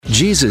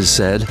Jesus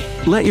said,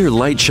 "Let your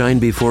light shine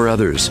before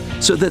others,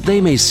 so that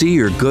they may see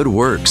your good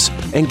works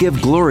and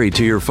give glory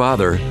to your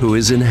Father who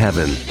is in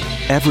heaven."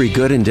 Every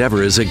good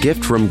endeavor is a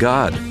gift from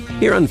God.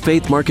 Here on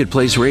Faith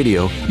Marketplace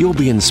Radio, you'll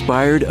be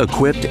inspired,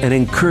 equipped, and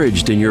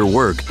encouraged in your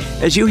work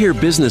as you hear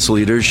business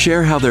leaders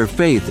share how their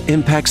faith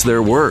impacts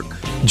their work.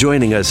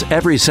 Joining us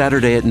every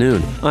Saturday at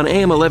noon on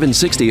AM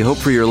 1160 Hope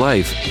for Your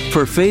Life.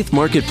 For Faith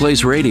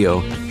Marketplace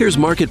Radio, here's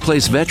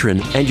Marketplace veteran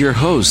and your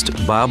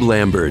host, Bob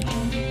Lambert.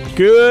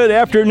 Good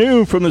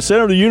afternoon from the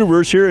center of the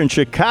universe here in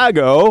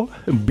Chicago,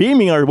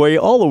 beaming our way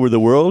all over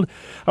the world.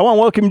 I want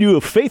to welcome you to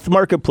Faith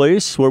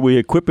Marketplace, where we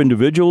equip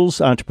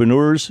individuals,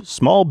 entrepreneurs,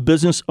 small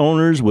business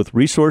owners with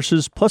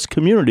resources plus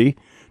community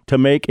to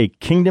make a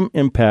kingdom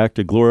impact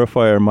to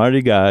glorify our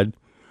mighty God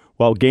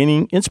while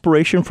gaining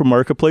inspiration from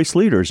marketplace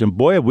leaders. And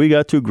boy, have we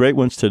got two great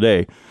ones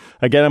today.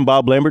 Again, I'm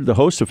Bob Lambert, the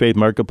host of Faith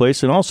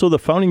Marketplace, and also the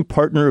founding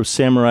partner of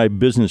Samurai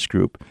Business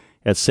Group.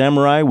 At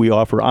Samurai, we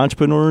offer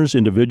entrepreneurs,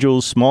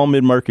 individuals, small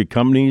mid-market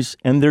companies,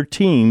 and their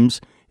teams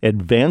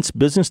advanced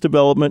business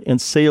development and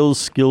sales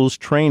skills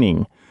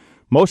training.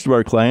 Most of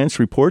our clients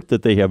report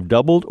that they have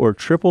doubled or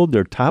tripled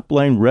their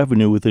top-line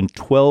revenue within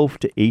 12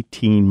 to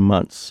 18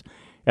 months.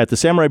 At the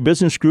Samurai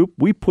Business Group,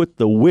 we put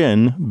the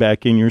win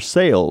back in your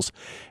sales.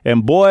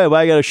 And boy, have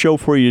I got a show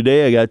for you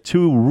today. I got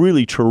two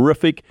really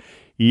terrific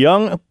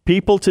young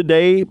people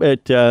today and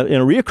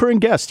a reoccurring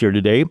guest here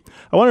today.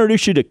 I want to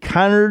introduce you to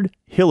Connor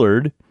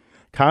Hillard.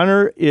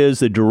 Connor is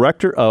the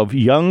director of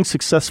Young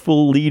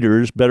Successful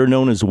Leaders, better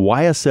known as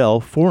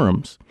YSL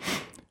Forums.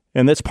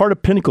 And that's part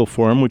of Pinnacle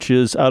Forum, which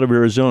is out of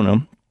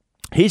Arizona.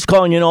 He's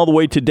calling in all the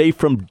way today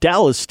from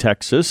Dallas,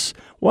 Texas.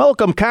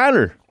 Welcome,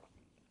 Connor.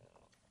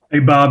 Hey,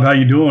 Bob. How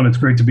you doing? It's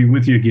great to be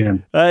with you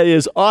again. That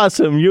is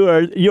awesome. You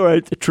are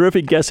a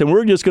terrific guest, and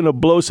we're just going to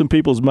blow some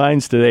people's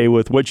minds today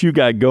with what you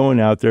got going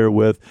out there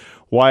with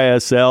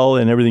YSL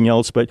and everything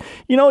else. But,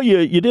 you know,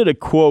 you did a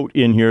quote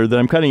in here that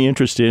I'm kind of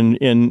interested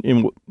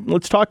in.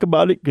 Let's talk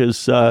about it,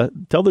 because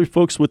tell the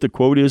folks what the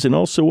quote is, and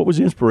also what was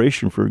the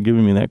inspiration for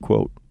giving me that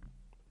quote.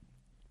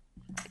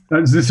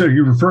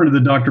 You're referring to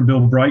the Dr. Bill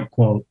Bright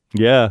quote?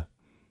 Yeah.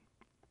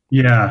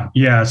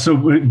 Yeah.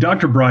 So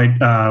Dr. Bright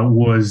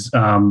was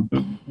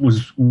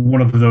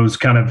one of those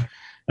kind of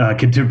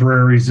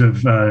contemporaries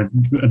of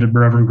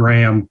Reverend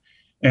Graham,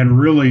 and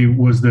really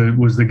was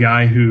the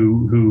guy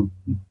who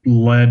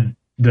led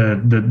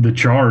the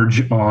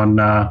charge on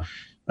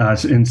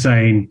in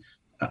saying,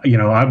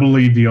 I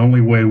believe the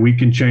only way we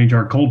can change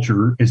our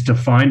culture is to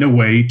find a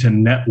way to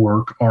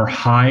network our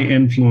high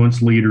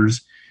influence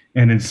leaders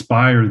and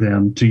inspire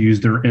them to use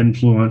their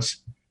influence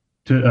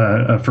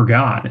for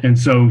God. And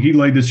so he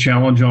laid this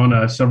challenge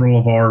on several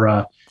of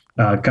our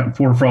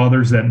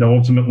forefathers that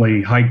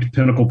ultimately hiked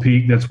Pinnacle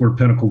Peak. That's where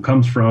Pinnacle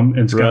comes from,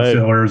 in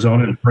Scottsdale,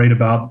 Arizona, and prayed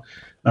about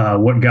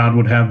what God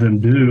would have them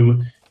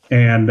do.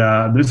 And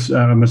this,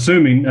 I'm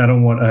assuming, I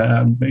don't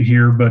want to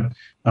hear, but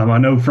I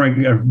know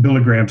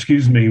Billy Graham,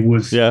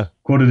 was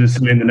quoted as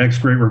saying the next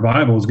great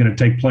revival is going to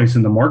take place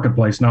in the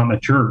marketplace, not in the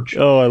church.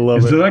 Oh, I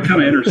love it. So that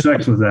kind of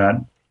intersects with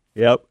that.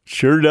 Yep,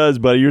 sure does,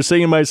 buddy. You're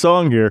singing my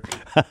song here.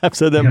 I've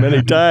said that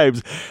many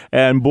times.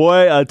 And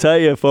boy, I'll tell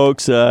you,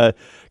 folks,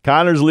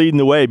 Connor's leading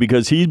the way,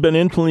 because he's been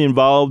intimately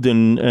involved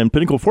in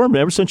Pinnacle Forum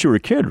ever since you were a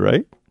kid,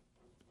 right?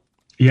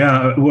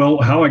 Yeah,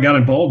 well, how I got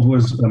involved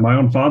was my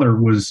own father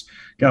was,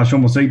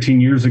 almost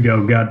 18 years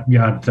ago,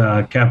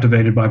 got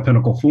captivated by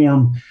Pinnacle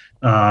Forum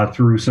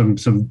through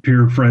some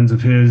peer friends of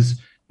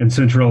his in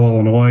Central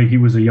Illinois. He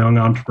was a young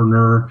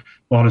entrepreneur,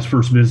 bought his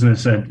first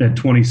business at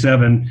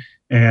 27,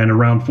 and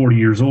around 40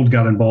 years old,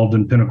 got involved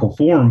in Pinnacle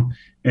Forum.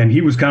 And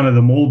he was kind of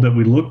the mold that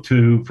we look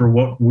to for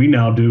what we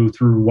now do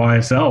through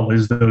YSL,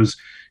 is those,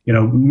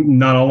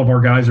 not all of our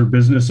guys are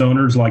business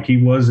owners like he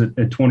was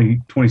at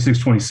 26,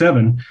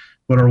 27,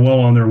 but are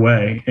well on their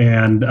way.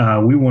 And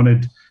we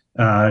wanted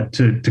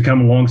to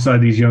come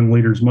alongside these young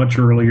leaders much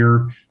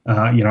earlier.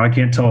 I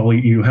can't tell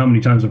you how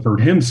many times I've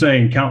heard him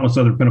say, and countless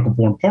other Pinnacle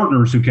Forum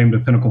partners who came to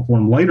Pinnacle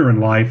Forum later in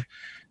life,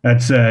 that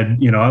said,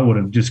 I would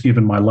have just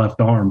given my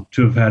left arm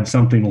to have had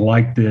something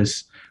like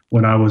this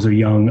when I was a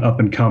young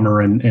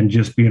up-and-comer, and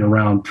just being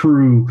around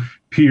true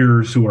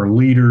peers who are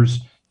leaders,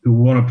 who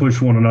want to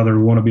push one another,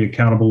 who want to be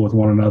accountable with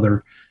one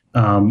another.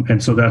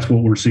 And so that's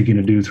what we're seeking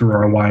to do through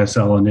our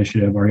YSL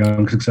initiative, our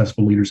Young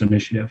Successful Leaders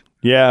Initiative.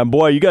 Yeah,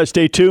 boy, you got to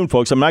stay tuned,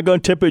 folks. I'm not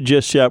going to tip it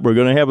just yet. We're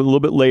going to have it a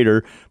little bit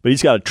later, but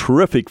he's got a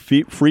terrific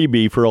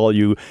freebie for all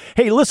you.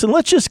 Hey, listen,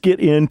 let's just get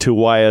into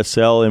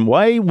YSL and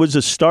why was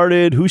it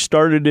started, who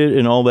started it,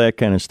 and all that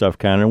kind of stuff,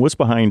 Connor. What's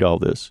behind all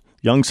this?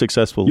 Young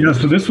Successful Leaders.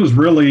 So this was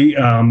really,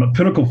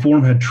 Pinnacle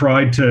Forum had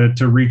tried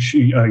to reach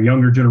a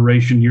younger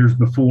generation years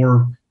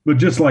before. But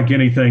just like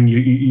anything,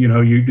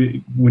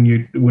 when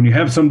you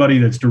have somebody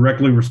that's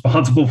directly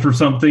responsible for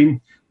something,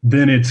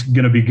 then it's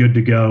going to be good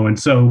to go. And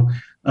so,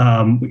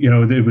 we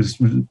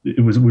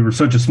were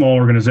such a small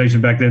organization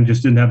back then,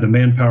 just didn't have the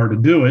manpower to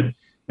do it.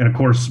 And of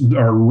course,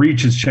 our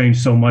reach has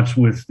changed so much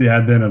with the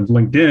advent of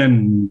LinkedIn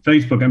and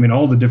Facebook. I mean,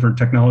 all the different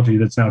technology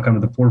that's now come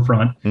to the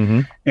forefront. Mm-hmm.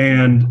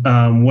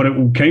 And what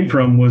it came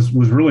from was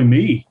really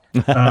me.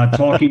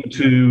 talking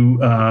to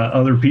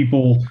other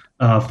people,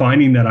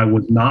 finding that I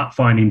was not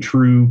finding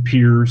true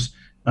peers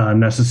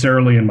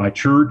necessarily in my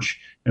church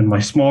and my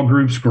small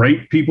groups,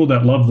 great people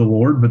that love the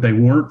Lord, but they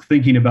weren't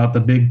thinking about the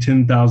big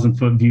 10,000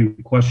 foot view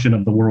question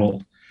of the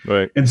world.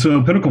 Right. And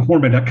so Pinnacle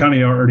Forum had kind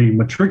of already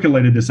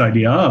matriculated this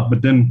idea up,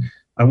 but then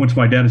I went to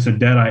my dad and said,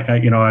 Dad,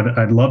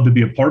 I'd love to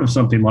be a part of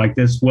something like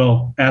this.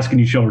 Well, ask and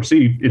you shall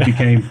receive. It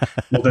became,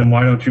 well, then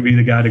why don't you be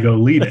the guy to go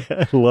lead it?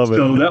 I love it.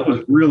 So that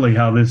was really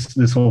how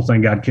this whole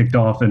thing got kicked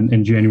off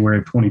in January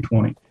of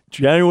 2020.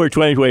 January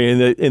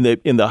 2020,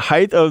 in the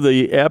height of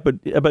the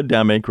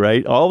epidemic,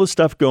 right? All the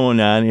stuff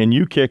going on, and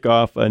you kick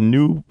off a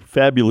new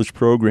fabulous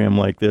program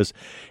like this,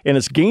 and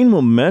it's gained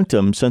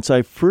momentum since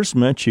I first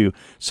met you.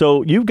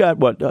 So you've got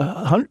what,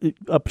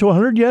 up to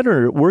 100 yet,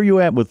 or where are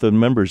you at with the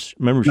membership?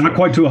 Not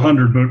quite to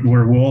 100, but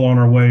we're well on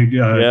our way.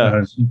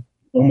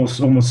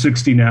 Almost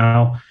 60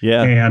 now.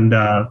 Yeah, and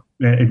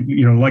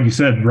like you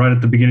said, right at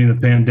the beginning of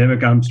the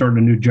pandemic, I'm starting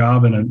a new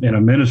job in a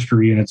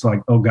ministry, and it's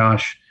like, oh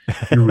gosh.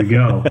 Here we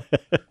go.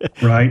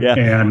 Right. Yeah.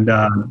 And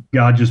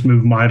God just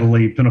moved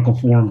mightily. Pinnacle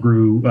Forum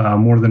grew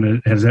more than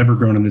it has ever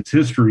grown in its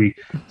history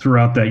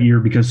throughout that year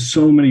because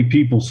so many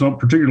people,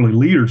 particularly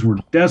leaders, were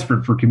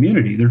desperate for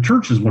community. Their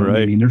churches weren't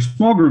meeting. Their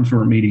small groups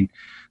weren't meeting.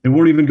 They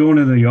weren't even going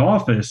into the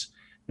office.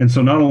 And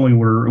so not only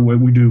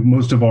we do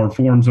most of our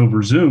forums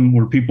over Zoom,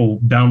 were people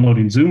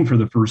downloading Zoom for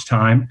the first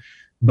time,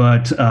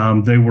 but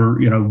they were,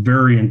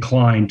 very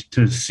inclined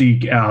to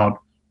seek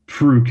out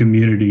true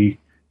community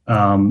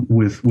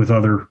with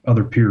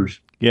other peers.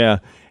 Yeah.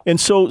 And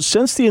so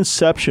since the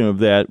inception of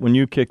that, when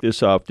you kicked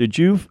this off, did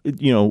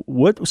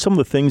what some of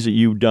the things that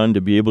you've done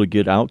to be able to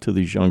get out to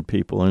these young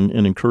people and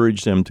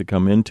encourage them to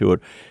come into it?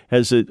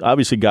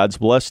 Obviously God's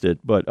blessed it,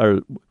 but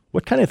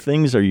what kind of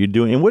things are you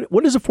doing? And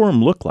what does a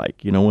forum look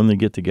like, when they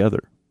get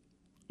together?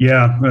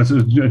 Yeah, that's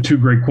two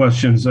great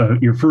questions.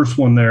 Your first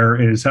one there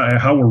is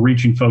how we're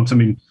reaching folks. I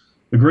mean,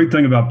 the great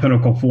thing about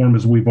Pinnacle Forum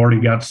is we've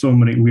already got so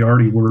many. We've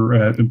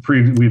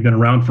been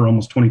around for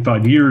almost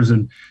 25 years,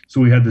 and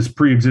so we had this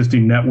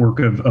pre-existing network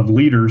of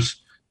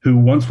leaders who,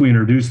 once we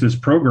introduced this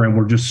program,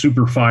 were just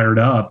super fired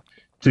up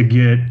to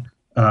get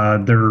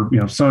their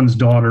sons,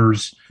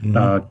 daughters,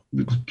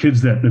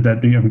 kids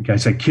that I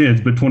say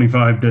kids, but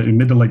 25 to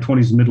mid to late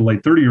 20s and mid to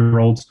late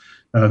 30-year-olds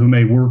who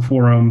may work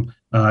for them,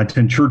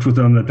 attend church with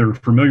them that they're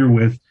familiar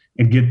with,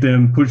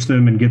 and push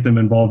them and get them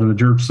involved in the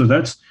church. So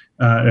that's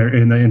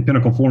in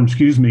Pinnacle Forum,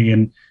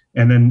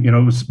 and then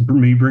it was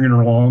me bringing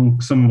along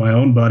some of my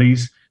own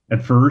buddies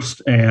at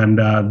first, and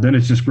then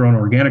it's just grown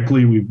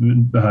organically. We've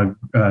been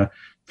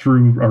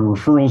through our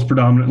referrals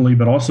predominantly,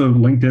 but also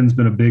LinkedIn's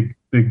been a big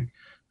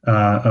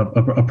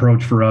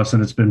approach for us,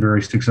 and it's been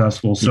very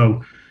successful.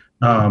 So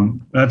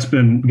that's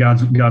been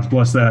God's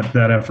blessed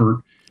that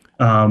effort.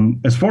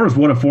 As far as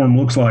what a forum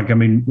looks like, I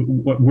mean,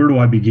 where do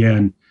I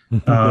begin?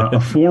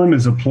 A forum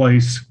is a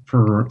place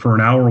for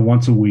an hour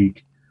once a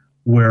week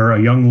where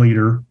a young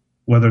leader,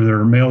 whether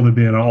they're male to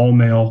be an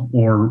all-male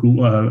or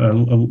a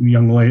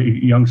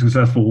young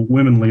successful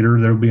women leader,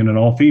 they'll be in an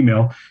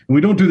all-female. And we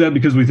don't do that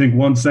because we think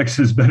one sex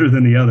is better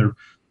than the other.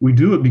 We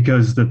do it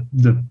because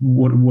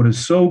what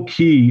is so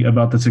key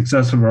about the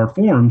success of our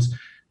forums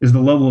is the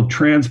level of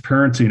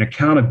transparency and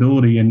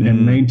accountability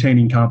and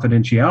maintaining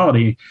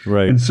confidentiality.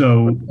 Right. And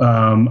so,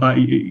 I'm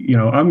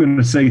going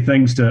to say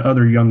things to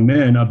other young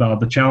men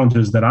about the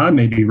challenges that I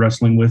may be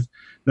wrestling with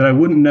that I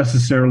wouldn't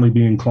necessarily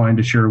be inclined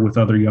to share with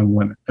other young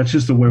women. That's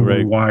just the way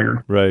we're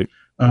wired. Right.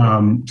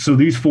 So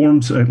these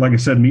forums, like I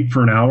said, meet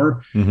for an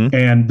hour,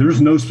 and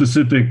there's no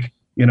specific,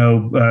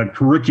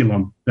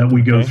 curriculum that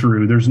we go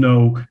through. There's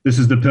this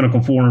is the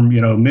Pinnacle Forum,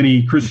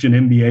 mini Christian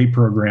MBA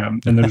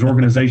program, and there's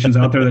organizations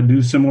out there that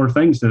do similar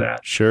things to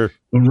that. Sure.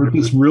 But what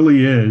this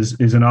really is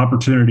an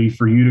opportunity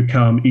for you to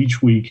come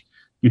each week,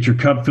 get your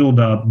cup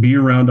filled up, be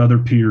around other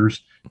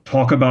peers,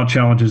 talk about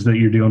challenges that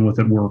you're dealing with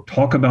at work,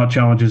 talk about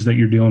challenges that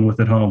you're dealing with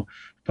at home,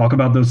 talk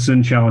about those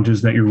sin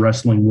challenges that you're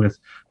wrestling with,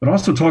 but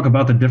also talk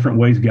about the different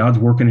ways God's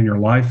working in your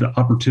life, the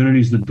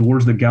opportunities, the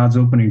doors that God's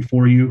opening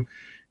for you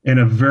in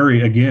a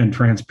very, again,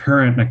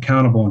 transparent and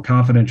accountable and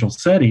confidential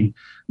setting,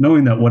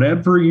 knowing that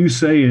whatever you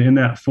say in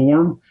that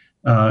forum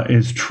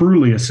is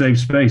truly a safe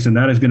space. And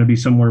that is going to be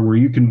somewhere where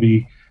you can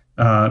be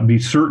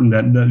certain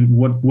that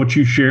what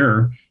you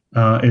share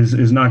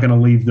is not going to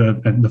leave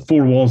the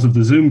four walls of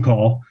the Zoom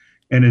call,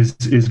 and is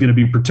going to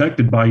be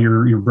protected by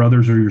your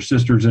brothers or your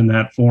sisters in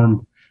that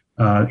forum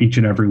each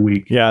and every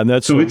week. Yeah, and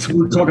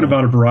we're talking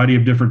about a variety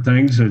of different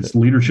things. It's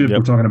leadership. Yep.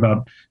 We're talking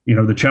about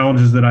the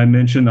challenges that I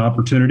mentioned,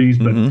 opportunities,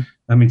 but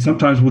I mean,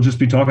 sometimes we'll just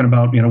be talking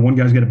about one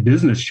guy's got a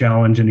business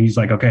challenge and he's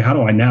like, okay, how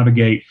do I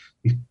navigate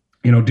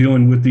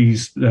dealing with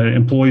these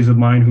employees of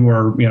mine who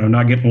are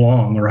not getting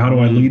along, or how do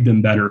I lead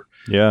them better?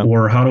 Yeah.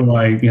 Or how do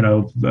I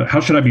how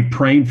should I be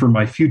praying for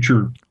my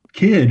future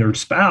kid or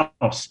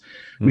spouse?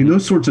 I mean,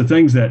 those sorts of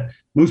things that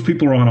most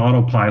people are on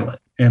autopilot,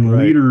 and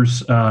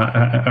leaders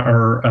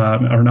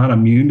are not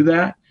immune to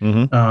that.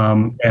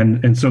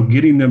 And so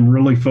getting them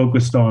really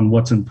focused on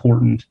what's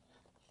important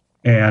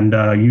and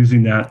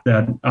using that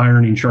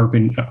iron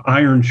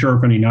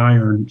sharpening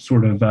iron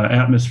sort of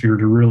atmosphere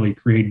to really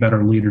create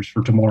better leaders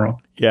for tomorrow.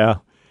 Yeah.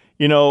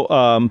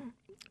 The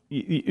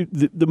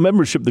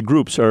membership, the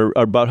groups are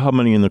about how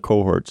many in the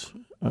cohorts?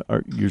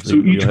 Are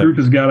usually, so each group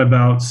has got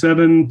about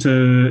 7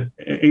 to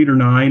 8 or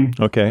 9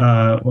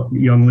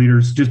 young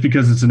leaders, just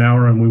because it's an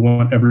hour and we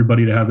want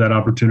everybody to have that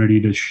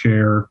opportunity to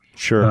share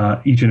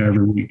each and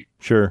every week.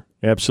 Sure,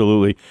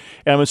 absolutely.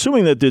 And I'm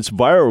assuming that it's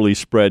virally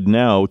spread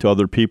now to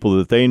other people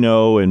that they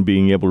know and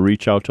being able to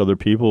reach out to other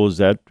people. Is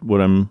that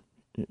what am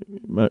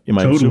I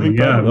totally, assuming?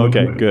 Yeah.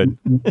 Okay, good.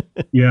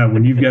 Yeah,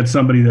 when you've got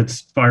somebody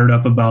that's fired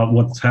up about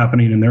what's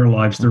happening in their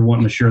lives, they're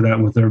wanting to share that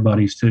with their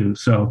buddies too.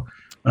 So,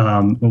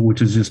 which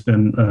has just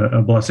been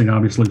a blessing,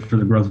 obviously, for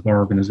the growth of our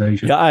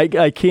organization. Yeah,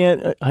 I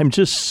can't. I'm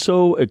just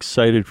so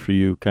excited for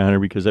you, Connor,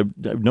 because I've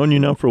known you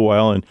now for a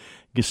while, and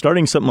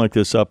starting something like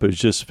this up is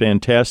just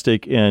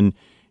fantastic. And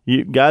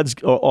God's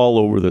all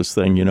over this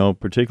thing,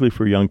 particularly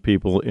for young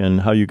people,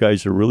 and how you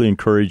guys are really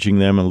encouraging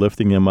them and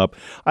lifting them up.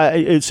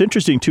 It's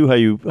interesting too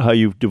how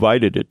you've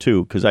divided it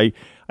too, because I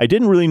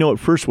didn't really know at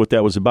first what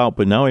that was about,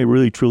 but now I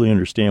really truly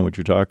understand what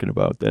you're talking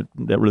about. That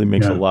really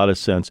makes a lot of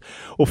sense.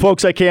 Well,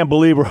 folks, I can't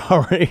believe we're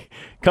already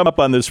come up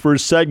on this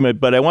first segment,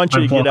 but I want you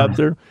to get out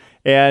there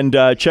and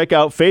check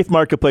out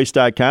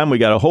faithmarketplace.com. We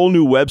got a whole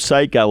new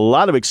website, got a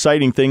lot of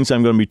exciting things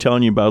I'm going to be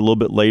telling you about a little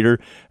bit later,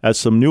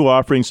 some new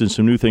offerings and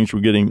some new things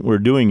we're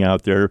doing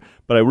out there.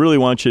 But I really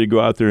want you to go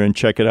out there and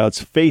check it out.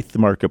 It's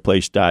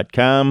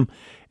faithmarketplace.com.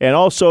 And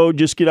also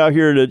just get out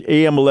here to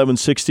AM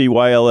 1160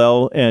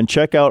 YLL and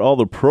check out all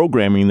the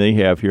programming they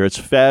have here. It's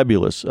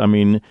fabulous. I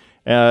mean,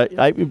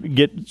 I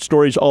get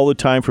stories all the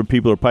time from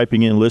people who are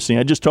piping in and listening.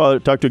 I just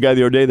talked to a guy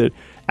the other day that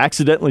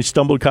accidentally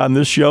stumbled upon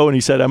this show, and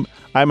he said,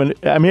 I'm in.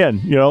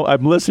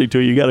 I'm listening to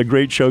you. You got a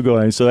great show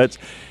going. So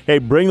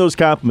bring those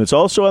compliments.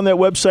 Also on that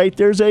website,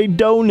 there's a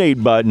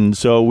donate button.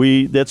 So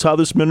that's how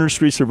this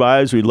ministry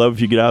survives. We'd love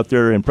if you get out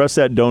there and press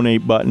that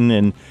donate button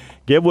and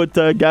give what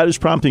God is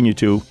prompting you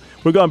to.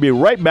 We're going to be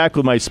right back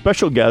with my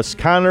special guest,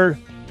 Connor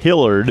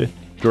Hillard,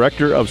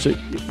 Director of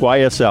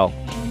YSL.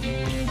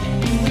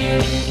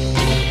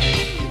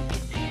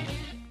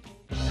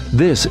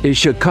 This is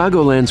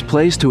Chicagoland's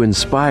place to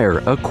inspire,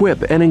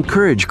 equip, and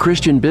encourage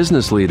Christian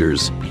business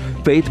leaders.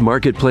 Faith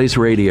Marketplace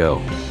Radio.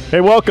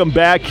 Hey, welcome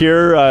back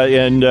here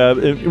and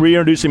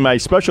reintroducing my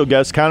special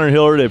guest, Connor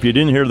Hillard. If you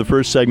didn't hear the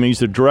first segment, he's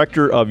the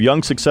Director of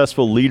Young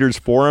Successful Leaders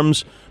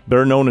Forums,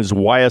 better known as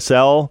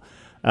YSL.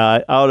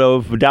 Out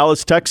of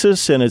Dallas,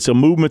 Texas, and it's a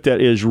movement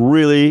that is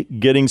really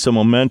getting some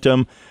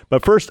momentum.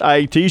 But first,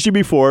 I teased you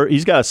before,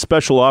 he's got a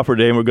special offer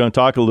today, and we're going to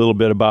talk a little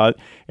bit about it,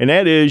 and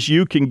that is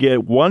you can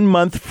get 1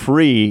 month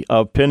free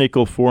of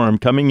Pinnacle Forum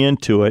coming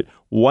into it,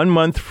 1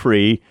 month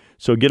free.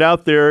 So get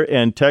out there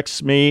and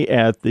text me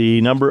at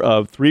the number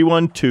of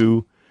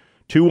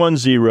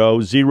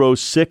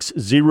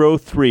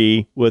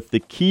 312-210-0603 with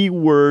the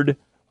keyword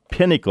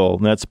Pinnacle,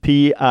 and that's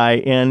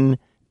PINNACLE,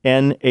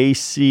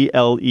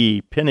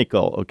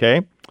 Pinnacle,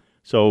 okay?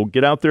 So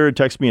get out there and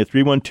text me at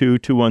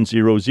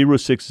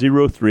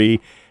 312-210-0603,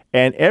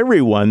 and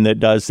everyone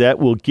that does that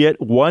will get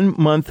 1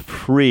 month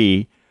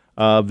free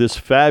of this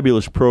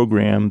fabulous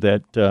program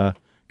that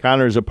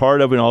Connor is a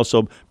part of, and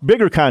also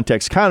bigger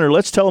context. Connor,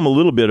 let's tell them a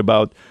little bit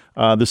about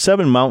the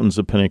 7 mountains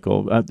of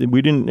Pinnacle.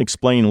 We didn't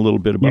explain a little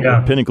bit about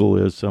what Pinnacle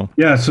is. So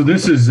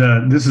this is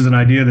an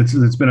idea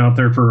that's been out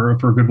there for a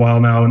good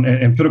while now,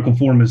 and Pinnacle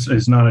Forum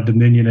is not a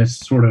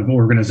dominionist sort of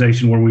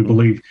organization where we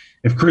believe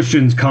if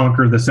Christians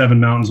conquer the 7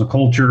 mountains of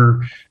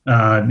culture,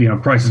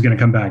 Christ is going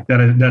to come back.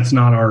 That's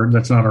not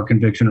our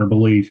conviction or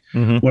belief.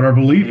 Mm-hmm. What our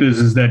belief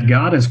is that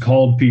God has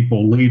called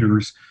people,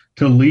 leaders,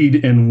 to lead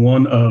in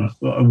one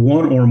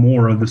or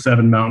more of the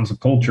 7 mountains of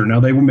culture. Now,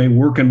 they may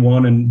work in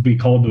one and be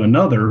called to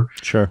another.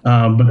 Sure.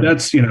 But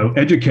that's,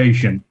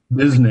 education,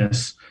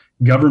 business,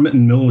 government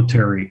and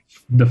military,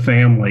 the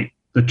family,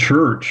 the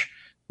church,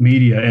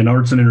 media, and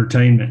arts and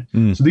entertainment.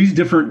 So these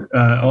different,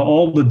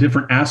 all the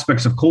different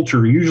aspects of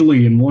culture,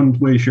 usually in one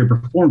way, shape,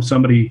 or form,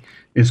 somebody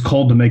is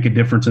called to make a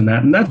difference in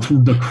that. And that's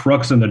the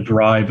crux and the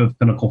drive of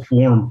Pinnacle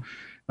Forum,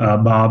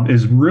 Bob,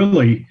 is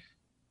really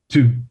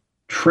to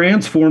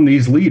transform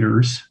these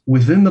leaders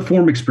within the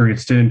Forum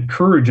experience, to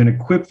encourage and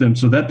equip them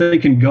so that they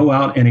can go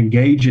out and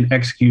engage and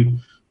execute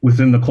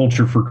within the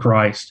culture for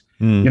Christ.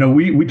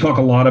 We talk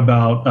a lot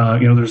about,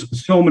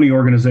 there's so many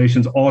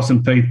organizations,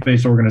 awesome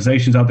faith-based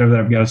organizations out there that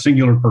have got a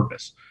singular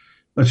purpose.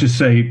 Let's just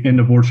say End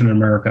Abortion in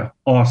America.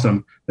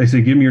 Awesome. They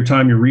say, give me your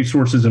time, your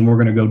resources, and we're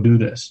going to go do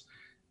this.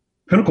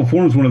 Pinnacle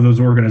Forum is one of those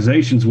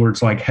organizations where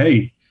it's like,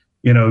 hey,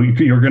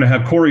 you're going to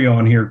have Corey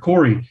on here.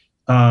 Corey,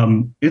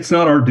 it's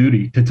not our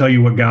duty to tell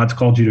you what God's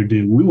called you to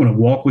do. We want to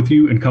walk with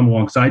you and come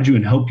alongside you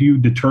and help you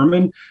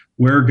determine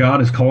where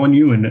God is calling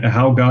you and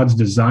how God's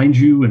designed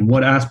you and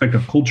what aspect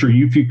of culture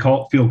you feel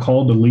called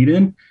to lead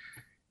in.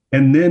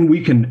 And then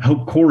we can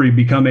help Corey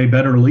become a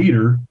better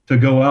leader to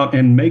go out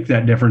and make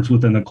that difference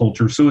within the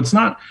culture. So it's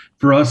not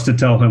for us to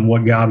tell him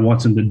what God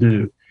wants him to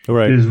do.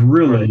 Right. It is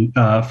really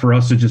for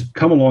us to just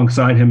come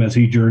alongside him as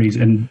he journeys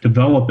and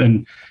develop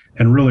and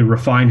and really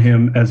refine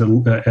him as a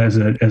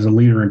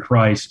leader in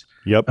Christ.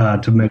 Yep.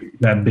 To make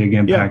that big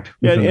impact.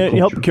 Yeah, and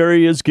help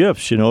carry his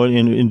gifts,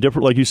 in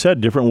different, like you said,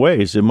 different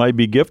ways. It might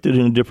be gifted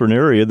in a different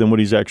area than what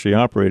he's actually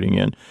operating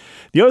in.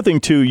 The other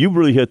thing, too, you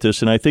really hit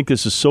this, and I think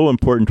this is so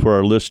important for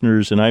our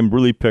listeners, and I'm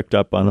really picked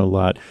up on it a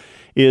lot,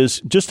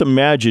 is just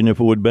imagine if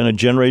it would have been a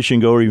generation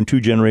ago or even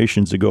 2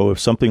 generations ago if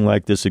something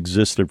like this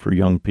existed for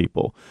young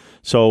people.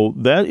 So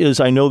that is,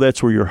 I know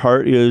that's where your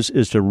heart is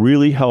to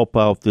really help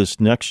out this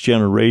next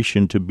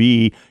generation to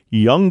be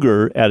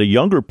younger at a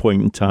younger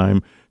point in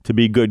time, to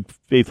be good,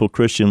 faithful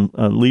Christian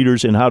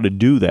leaders, and how to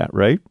do that,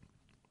 right?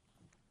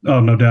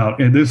 Oh, no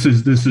doubt. And this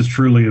is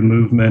truly a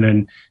movement,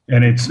 and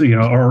it's,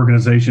 our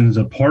organization is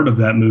a part of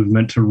that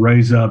movement to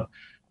raise up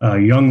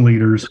young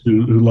leaders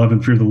who love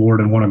and fear the Lord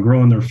and want to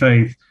grow in their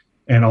faith,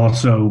 and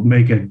also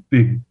make a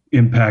big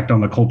impact on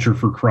the culture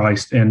for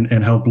Christ, and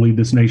help lead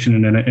this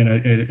nation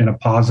in a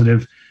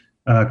positive,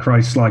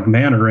 Christ-like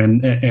manner.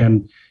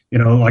 And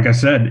like I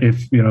said,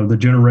 if the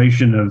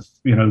generation of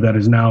that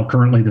is now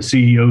currently the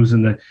CEOs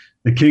and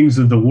the kings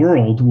of the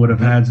world would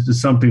have had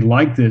something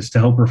like this to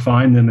help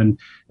refine them and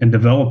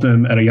develop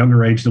them at a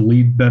younger age to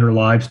lead better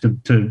lives, to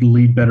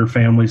lead better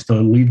families, to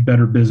lead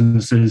better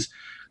businesses.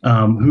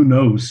 Who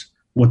knows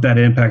what that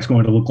impact's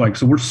going to look like?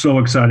 So we're so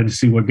excited to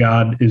see what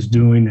God is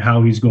doing,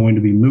 how he's going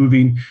to be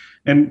moving.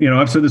 And,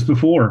 I've said this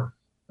before,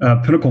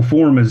 Pinnacle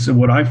Forum is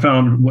what I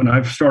found when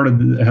I've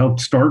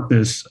helped start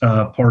this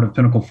part of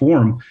Pinnacle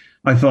Forum.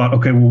 I thought,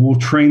 okay, well, we'll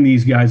train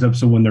these guys up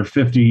so when they're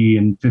 50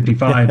 and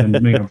 55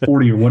 and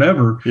 40 or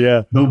whatever,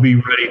 they'll be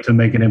ready to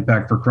make an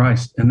impact for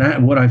Christ. And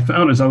that, what I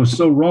found is I was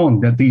so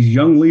wrong, that these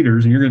young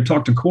leaders, and you're going to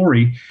talk to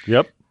Corey,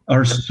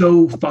 are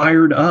so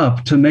fired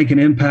up to make an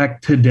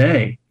impact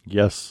today.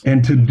 Yes.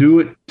 And to do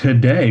it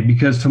today,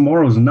 because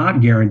tomorrow is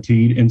not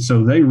guaranteed. And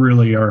so they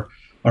really are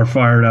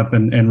fired up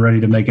and ready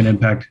to make an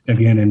impact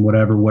again in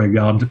whatever way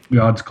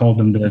God's called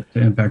them to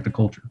impact the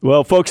culture.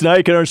 Well, folks, now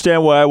you can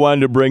understand why I wanted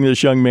to bring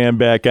this young man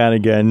back on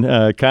again.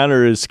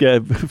 Connor is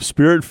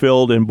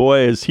spirit-filled, and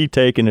boy, is he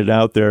taking it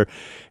out there.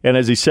 And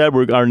as he said,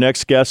 our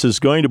next guest is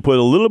going to put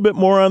a little bit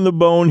more on the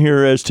bone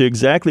here as to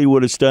exactly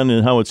what it's done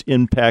and how it's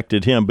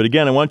impacted him. But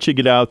again, I want you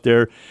to get out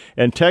there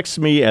and text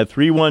me at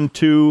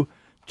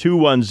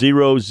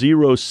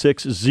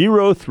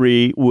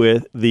 312-210-0603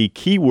 with the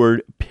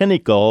keyword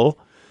Pinnacle.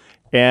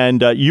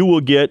 And you will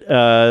get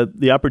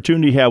the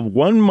opportunity to have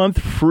 1 month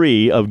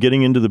free of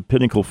getting into the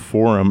Pinnacle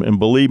Forum. And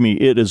believe me,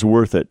 it is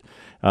worth it.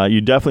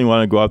 You definitely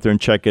want to go out there and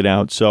check it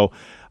out. So,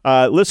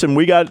 listen,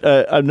 we got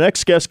a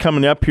next guest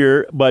coming up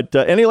here. But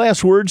any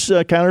last words,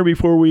 Connor,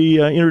 before we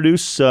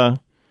introduce our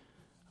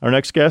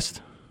next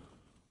guest?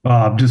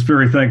 Just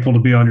very thankful to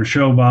be on your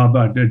show, Bob.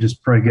 I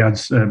just pray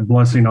God's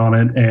blessing on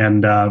it.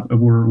 And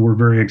we're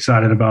very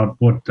excited about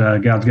what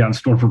God's got in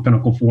store for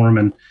Pinnacle Forum.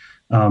 And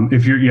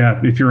if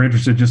you're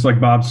interested, just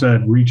like Bob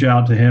said, reach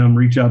out to him,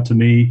 reach out to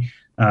me,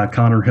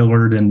 Connor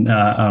Hillard, and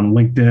on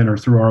LinkedIn or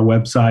through our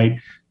website,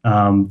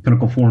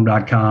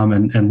 pinnacleforum.com.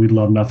 And we'd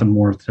love nothing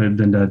more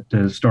than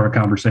to start a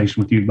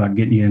conversation with you about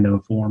getting you into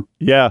a forum.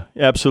 Yeah,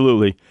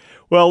 absolutely.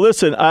 Well,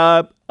 listen,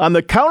 on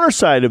the counter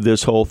side of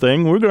this whole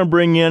thing, we're going to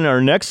bring in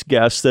our next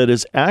guest that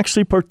is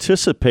actually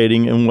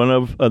participating in one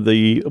of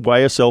the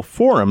YSL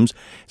forums,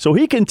 so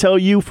he can tell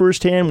you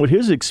firsthand what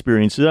his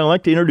experience is. I'd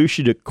like to introduce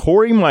you to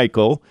Corey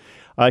Michael.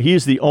 He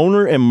is the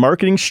owner and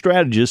marketing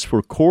strategist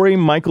for Corey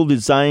Michael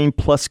Design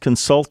Plus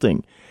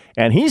Consulting.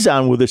 And he's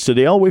on with us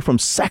today all the way from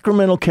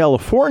Sacramento,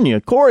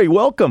 California. Corey,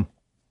 welcome.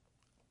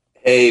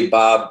 Hey,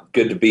 Bob.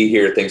 Good to be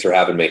here. Thanks for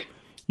having me.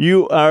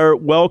 You are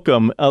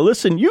welcome.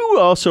 Listen, you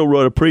also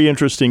wrote a pretty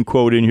interesting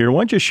quote in here. Why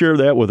don't you share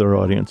that with our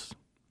audience?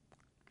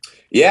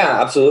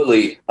 Yeah,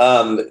 absolutely.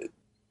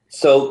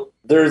 So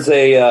there's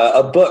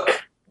a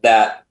book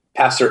that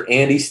Pastor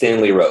Andy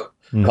Stanley wrote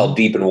called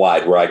Deep and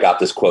Wide, where I got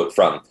this quote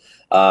from.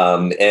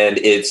 And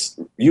it's,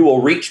 you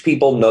will reach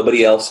people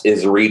nobody else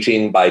is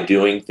reaching by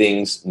doing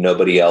things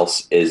nobody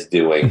else is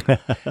doing.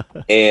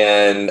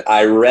 And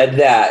I read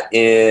that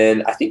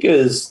in, I think it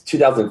was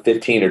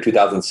 2015 or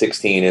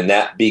 2016. And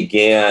that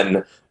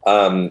began,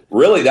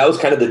 really, that was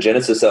kind of the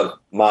genesis of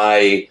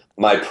my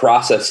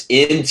process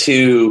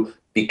into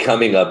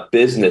becoming a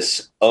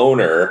business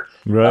owner.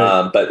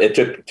 Right. But it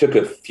took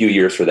a few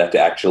years for that to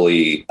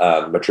actually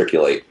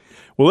matriculate.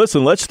 Well,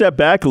 listen, let's step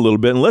back a little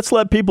bit and let's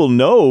let people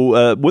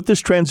know what this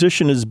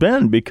transition has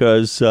been,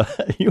 because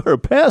you're a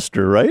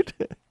pastor, right?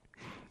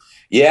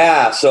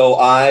 Yeah, so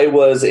I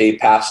was a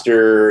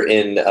pastor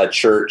in a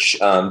church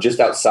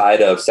just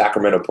outside of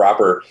Sacramento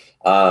proper,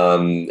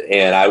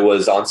 and I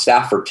was on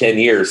staff for 10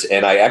 years,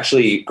 and I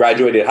actually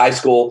graduated high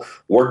school,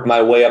 worked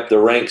my way up the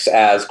ranks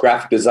as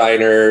graphic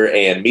designer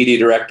and media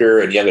director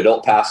and young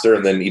adult pastor,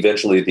 and then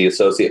eventually the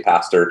associate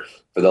pastor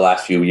for the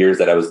last few years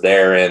that I was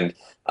there. And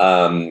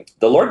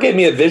the Lord gave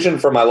me a vision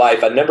for my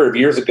life a number of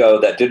years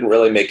ago that didn't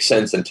really make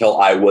sense until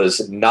I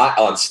was not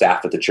on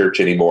staff at the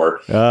church anymore.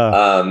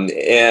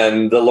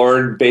 And the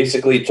Lord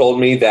basically told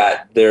me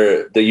that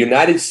the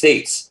United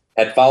States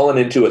had fallen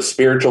into a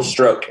spiritual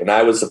stroke, and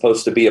I was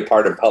supposed to be a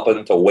part of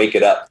helping to wake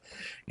it up.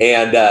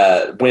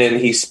 And when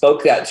he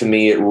spoke that to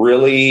me, it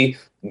really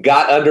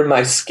got under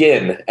my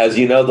skin, as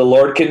you know the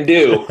Lord can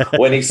do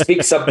when he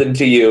speaks something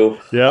to you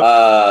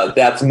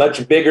that's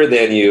much bigger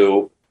than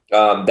you.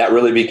 That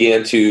really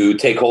began to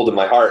take hold of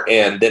my heart.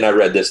 And then I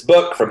read this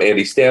book from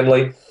Andy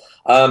Stanley.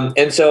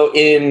 And so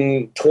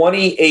in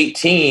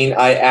 2018,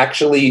 I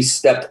actually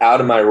stepped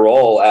out of my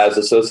role as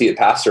associate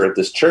pastor at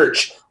this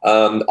church.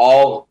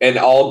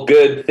 All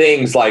good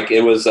things, like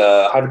it was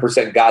a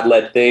 100%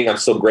 God-led thing. I'm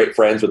still great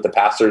friends with the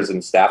pastors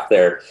and staff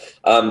there.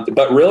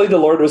 But really the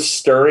Lord was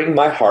stirring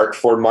my heart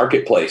for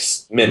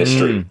marketplace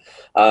ministry.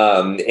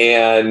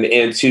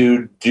 And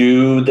to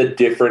do the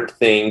different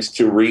things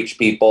to reach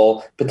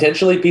people,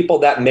 potentially people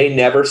that may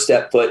never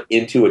step foot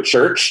into a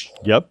church.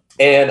 Yep.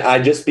 And I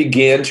just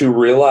began to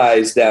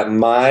realize that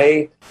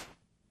my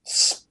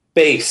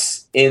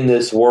space in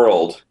this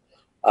world,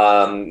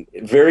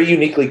 very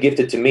uniquely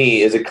gifted to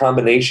me, is a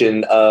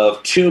combination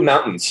of two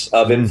mountains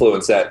of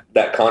influence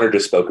that Connor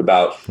just spoke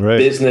about,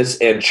 business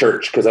and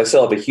church, because I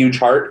still have a huge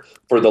heart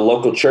for the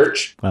local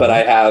church, but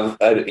I have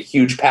a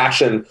huge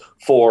passion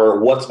for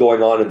what's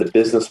going on in the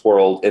business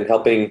world and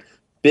helping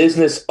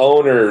business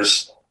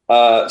owners,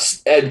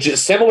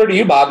 just similar to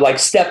you, Bob, like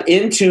step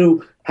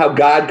into who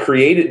God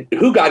created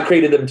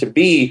them to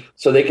be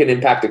so they can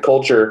impact the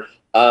culture.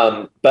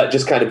 But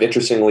just kind of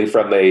interestingly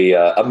from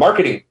a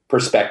marketing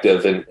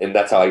perspective, and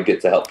that's how I get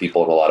to help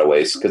people in a lot of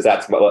ways, because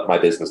that's what my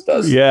business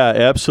does. Yeah,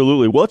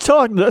 absolutely. Well,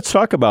 let's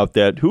talk about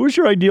that. Who is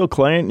your ideal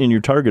client and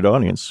your target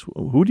audience?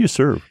 Who do you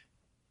serve?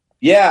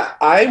 Yeah,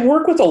 I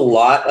work with a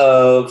lot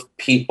of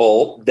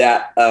people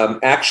that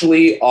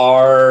actually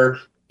are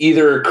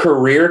either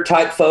career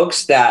type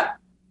folks that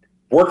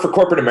work for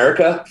corporate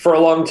America for a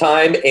long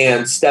time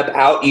and step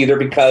out either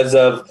because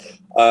of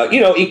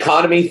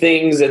economy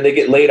things and they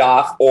get laid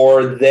off,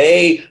 or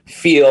they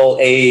feel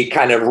a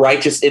kind of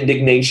righteous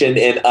indignation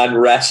and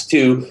unrest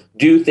to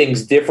do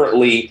things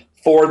differently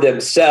for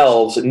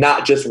themselves,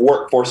 not just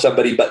work for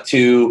somebody, but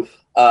to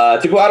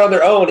go out on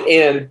their own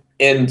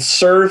and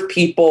serve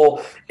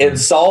people in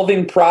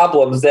solving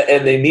problems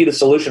and they need a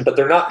solution, but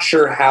they're not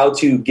sure how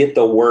to get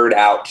the word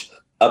out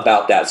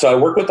about that. So I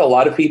work with a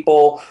lot of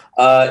people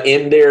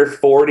in their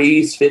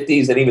 40s,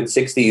 50s, and even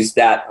 60s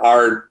that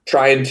are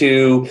trying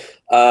to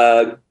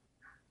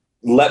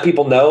let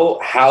people know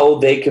how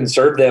they can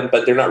serve them,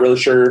 but they're not really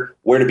sure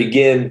where to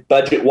begin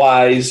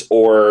budget-wise,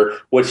 or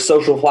which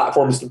social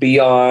platforms to be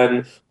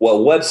on, what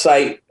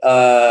website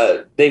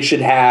they should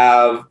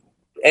have,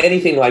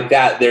 anything like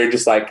that. They're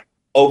just like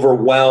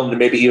overwhelmed and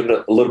maybe even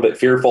a little bit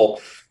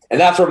fearful. And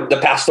that's where the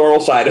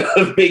pastoral side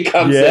of me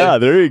comes in. Yeah,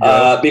 there you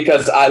go.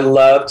 Because I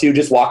love to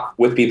just walk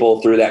with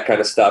people through that kind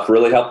of stuff,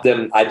 really help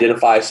them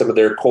identify some of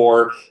their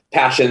core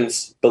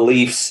passions,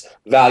 beliefs,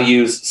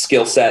 values,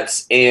 skill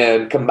sets,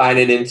 and combine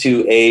it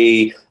into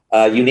a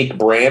unique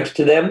brand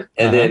to them,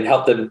 and then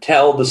help them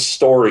tell the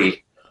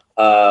story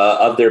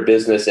of their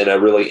business in a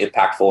really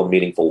impactful and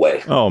meaningful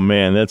way. Oh,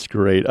 man, that's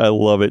great. I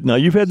love it. Now,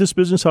 you've had this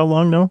business how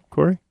long now,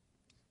 Corey?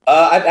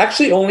 I've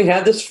actually only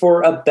had this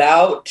for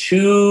about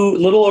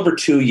little over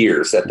 2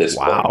 years at this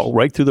point. Wow,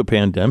 right through the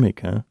pandemic,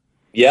 huh?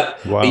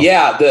 Yep. Wow.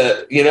 Yeah.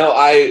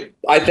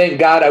 I thank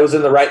God I was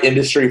in the right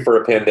industry for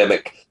a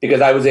pandemic, because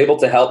I was able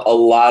to help a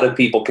lot of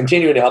people,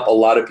 continuing to help a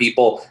lot of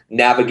people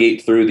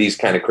navigate through these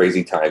kind of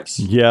crazy times.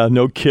 Yeah,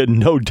 no kidding,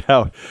 no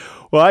doubt.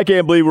 Well, I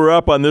can't believe we're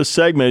up on this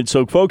segment.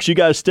 So, folks, you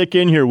got to stick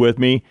in here with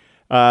me.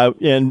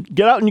 And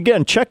get out and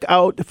again, check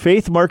out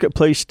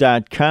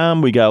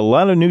faithmarketplace.com. We got a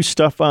lot of new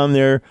stuff on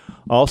there.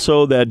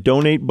 Also, that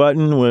donate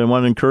button. We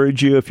want to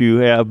encourage you, if you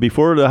have,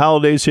 before the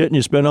holidays hit and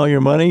you spend all your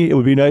money, it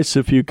would be nice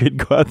if you could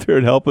go out there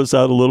and help us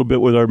out a little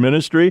bit with our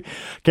ministry.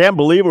 Can't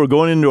believe we're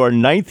going into our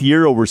 9th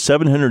year, over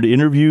 700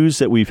 interviews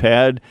that we've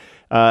had.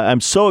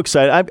 I'm so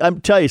excited.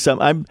 I'm telling you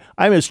something.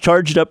 I'm as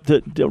charged up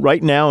to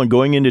right now and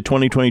going into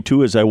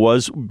 2022 as I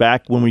was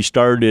back when we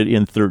started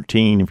in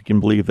 2013, if you can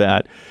believe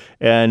that.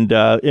 And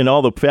in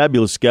all the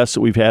fabulous guests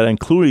that we've had,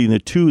 including the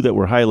two that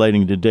we're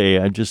highlighting today,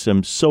 I just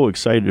am so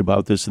excited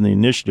about this and the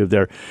initiative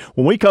there.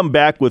 When we come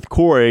back with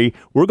Corey,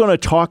 we're going to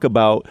talk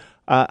about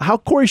how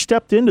Corey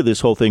stepped into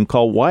this whole thing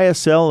called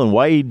YSL and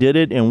why he did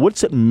it and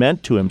what's it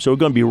meant to him. So we're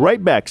going to be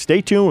right back.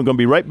 Stay tuned. We're going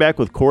to be right back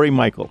with Corey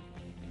Michael.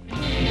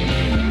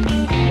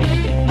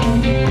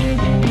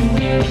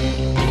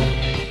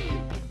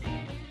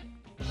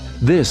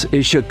 This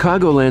is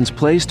Chicagoland's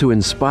place to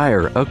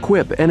inspire,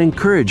 equip, and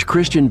encourage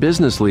Christian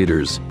business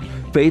leaders.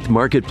 Faith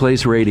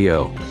Marketplace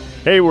Radio.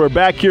 Hey, we're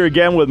back here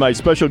again with my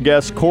special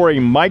guest, Corey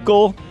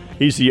Michael.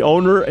 He's the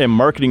owner and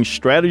marketing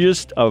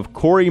strategist of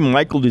Corey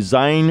Michael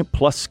Design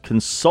Plus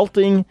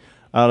Consulting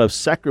out of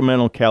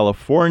Sacramento,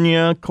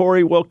 California.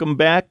 Corey, welcome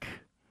back.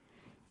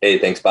 Hey,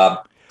 thanks,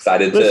 Bob.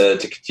 Excited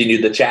to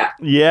continue the chat.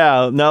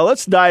 Yeah. Now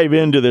let's dive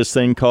into this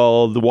thing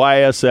called the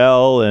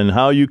YSL and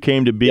how you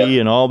came to be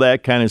and all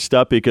that kind of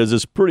stuff, because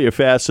it's pretty a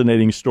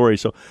fascinating story.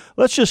 So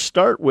let's just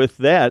start with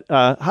that.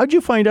 How'd you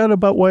find out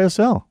about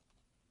YSL?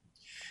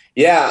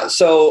 Yeah.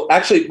 So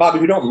actually, Bob,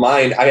 if you don't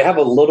mind, I have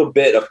a little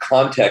bit of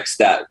context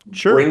that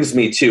brings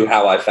me to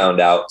how I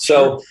found out.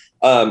 So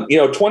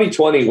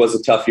 2020 was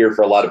a tough year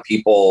for a lot of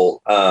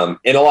people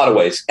in a lot of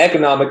ways,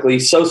 economically,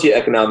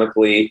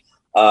 socioeconomically,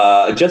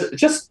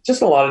 just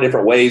in a lot of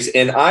different ways.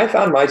 And I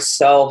found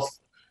myself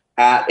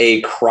at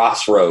a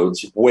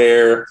crossroads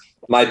where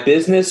my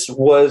business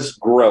was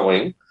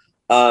growing,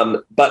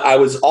 but I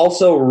was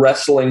also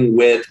wrestling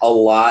with a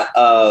lot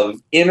of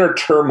inner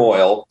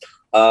turmoil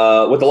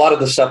with a lot of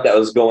the stuff that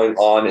was going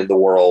on in the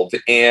world,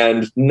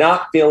 and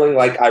not feeling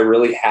like I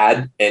really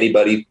had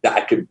anybody that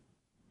I could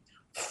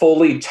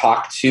fully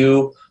talk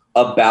to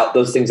about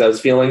those things I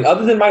was feeling,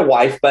 other than my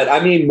wife, but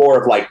I mean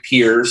more of like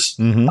peers.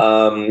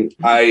 I'm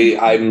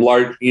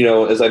large,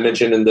 as I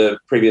mentioned in the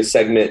previous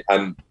segment,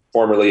 I'm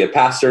formerly a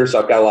pastor, so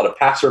I've got a lot of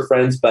pastor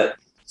friends, but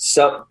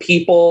some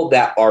people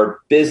that are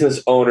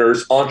business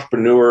owners,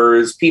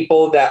 entrepreneurs,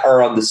 people that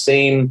are on the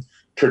same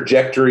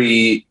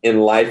trajectory in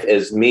life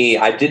as me,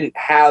 I didn't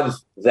have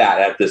that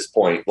at this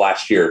point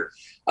last year.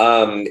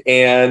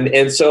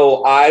 And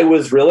so I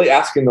was really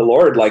asking the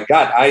Lord, like,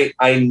 God,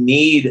 I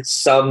need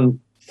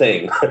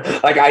something.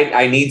 Like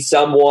I need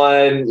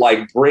someone,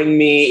 like, bring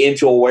me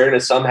into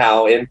awareness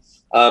somehow. And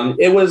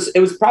it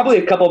was probably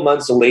a couple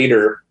months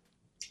later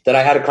that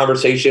I had a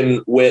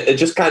conversation with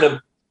just kind of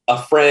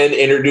a friend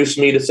introduced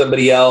me to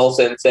somebody else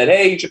and said,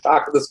 hey, you should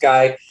talk to this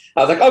guy.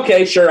 I was like,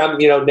 okay, sure. I'm,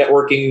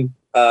 networking,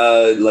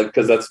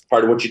 because that's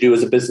part of what you do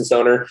as a business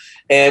owner.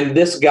 And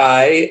this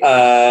guy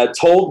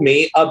told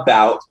me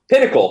about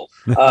Pinnacle.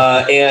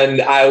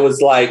 And I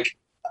was like,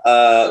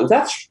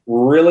 that's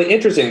really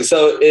interesting.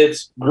 So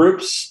it's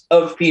groups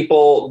of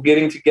people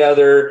getting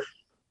together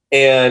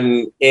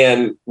and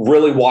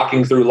really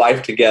walking through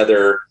life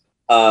together,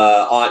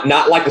 on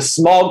not like a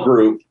small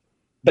group,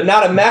 but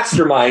not a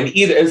mastermind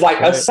either. It's like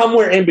a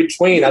somewhere in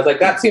between. I was like,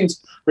 that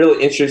seems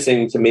really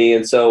interesting to me.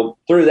 And so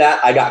through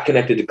that, I got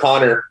connected to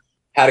Connor,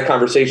 had a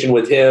conversation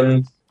with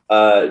him,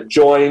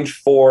 joined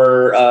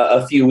for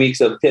a few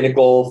weeks of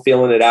Pinnacle,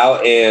 feeling it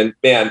out. And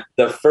man,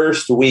 the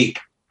first week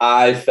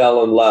I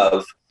fell in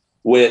love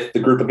with the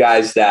group of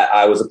guys that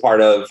I was a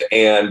part of,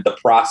 and the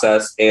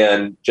process,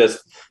 and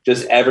just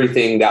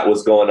everything that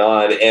was going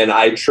on. And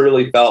I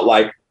truly felt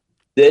like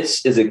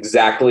this is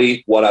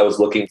exactly what I was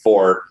looking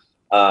for,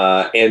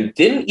 and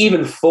didn't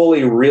even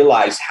fully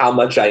realize how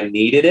much I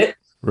needed it.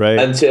 Right.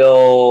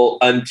 Until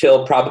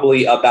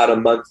probably about a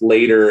month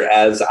later,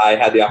 as I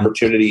had the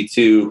opportunity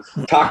to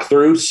talk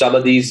through some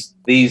of these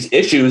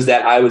issues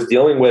that I was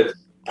dealing with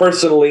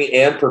personally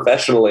and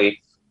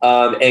professionally,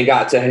 and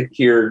got to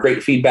hear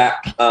great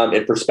feedback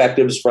and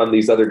perspectives from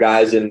these other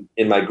guys in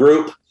my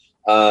group.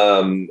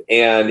 And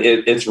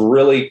it's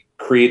really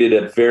created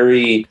a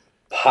very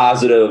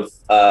positive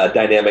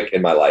dynamic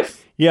in my life.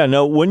 Yeah.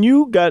 Now, when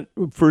you got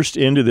first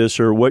into this,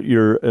 or what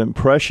your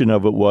impression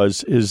of it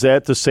was, is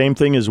that the same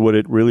thing as what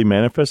it really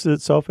manifested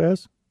itself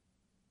as?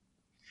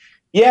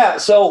 Yeah.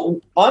 So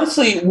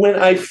honestly, when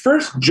I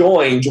first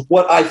joined,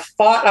 what I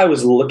thought I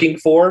was looking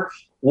for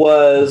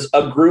was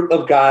a group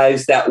of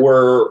guys that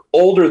were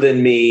older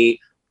than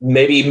me,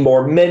 maybe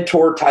more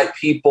mentor type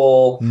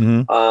people,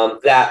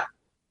 that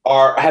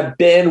have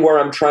been where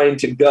I'm trying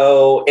to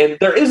go. And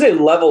there is a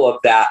level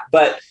of that,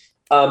 but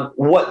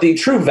what the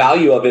true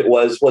value of it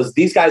was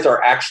these guys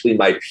are actually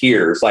my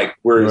peers. Like,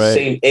 we're the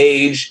same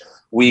age.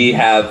 We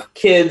have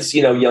kids,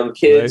 young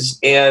kids.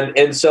 Right.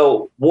 And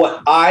so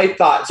what I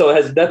thought, so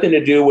it has nothing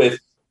to do with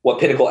what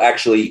Pinnacle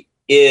actually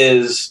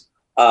is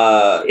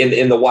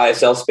in the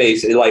YSL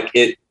space.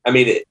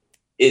 It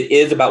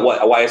is about what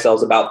YSL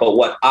is about, but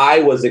what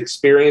I was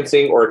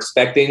experiencing or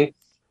expecting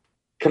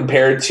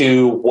compared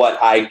to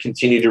what I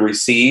continue to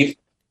receive,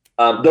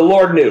 the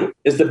Lord knew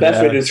is the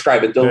best way to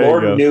describe it. The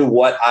Lord knew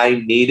what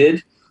I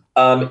needed.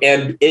 And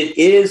it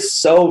is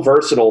so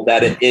versatile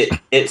that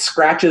it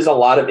scratches a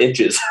lot of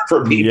itches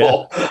for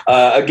people,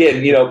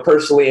 again,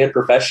 personally and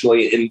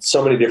professionally, in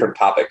so many different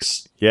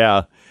topics.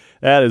 Yeah,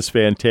 that is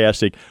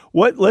fantastic.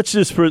 Let's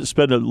just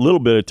spend a little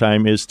bit of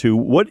time as to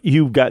what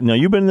you've got now.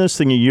 You've been in this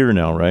thing a year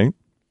now, right?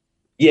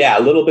 Yeah,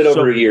 a little bit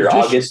over a year,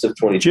 August of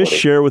 2020. Just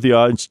share with the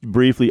audience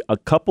briefly a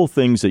couple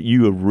things that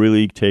you have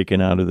really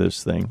taken out of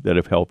this thing that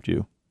have helped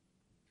you.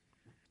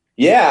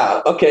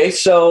 Yeah. Okay.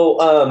 So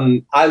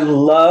I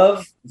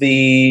love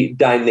the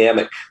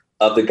dynamic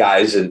of the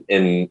guys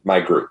in my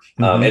group,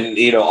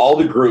 and all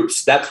the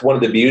groups. That's one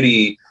of the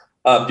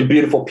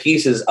beautiful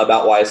pieces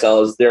about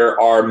YSL is there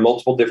are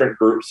multiple different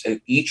groups,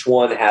 and each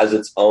one has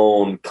its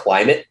own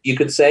climate, you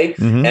could say,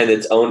 and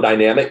its own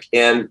dynamic.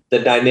 And the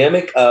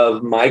dynamic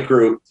of my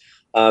group,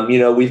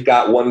 we've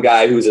got one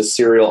guy who's a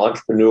serial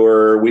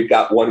entrepreneur. We've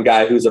got one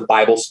guy who's a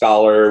Bible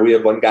scholar. We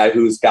have one guy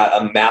who's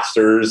got a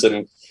master's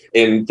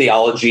in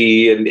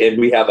theology, and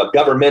we have a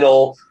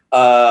governmental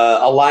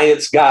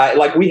alliance guy.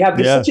 Like, we have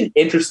such an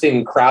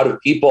interesting crowd of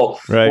people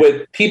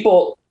with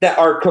people that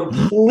are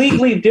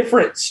completely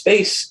different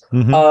space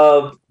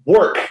of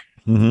work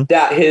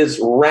that has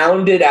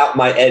rounded out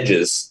my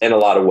edges in a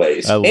lot of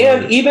ways,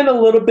 and even a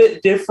little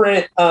bit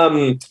different.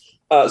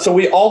 So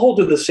we all hold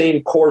to the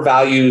same core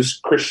values,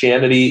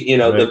 Christianity,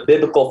 the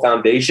biblical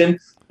foundation,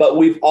 but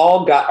we've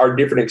all got our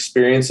different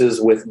experiences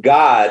with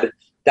God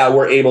that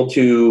were able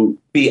to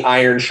be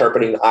iron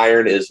sharpening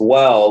iron as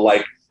well.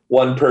 Like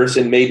one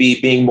person maybe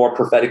being more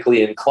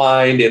prophetically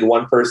inclined and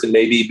one person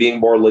maybe being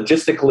more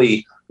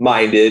logistically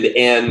minded.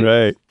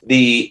 And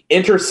the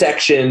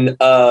intersection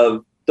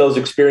of those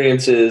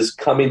experiences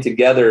coming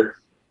together,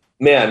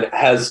 man,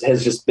 has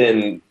just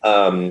been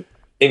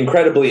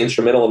incredibly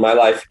instrumental in my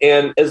life.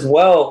 And as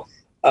well,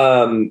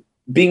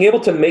 being able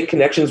to make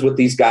connections with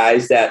these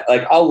guys that,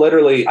 like,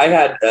 I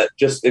had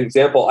just an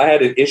example. I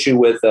had an issue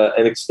with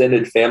an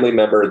extended family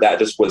member that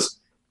just was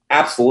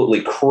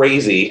absolutely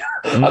crazy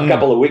a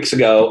couple of weeks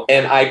ago.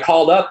 And I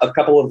called up a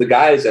couple of the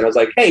guys and I was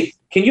like, hey,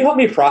 can you help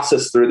me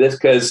process through this?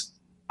 Because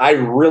I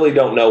really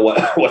don't know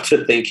what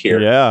to think here.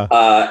 Yeah.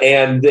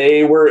 And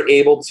they were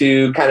able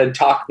to kind of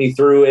talk me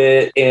through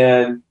it.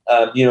 And,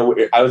 I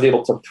was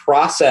able to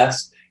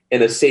process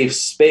in a safe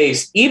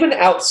space, even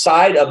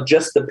outside of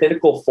just the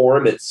Pinnacle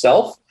Forum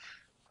itself,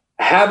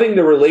 having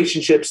the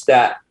relationships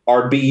that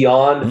are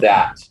beyond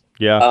that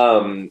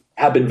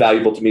have been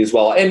valuable to me as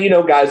well. And,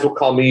 guys will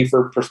call me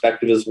for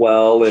perspective as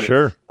well. And,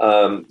 sure.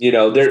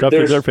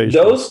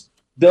 There's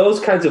those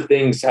kinds of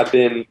things have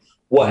been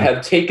what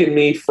have taken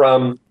me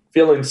from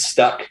feeling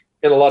stuck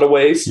in a lot of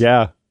ways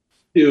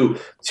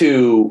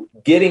to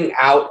getting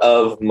out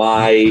of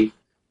my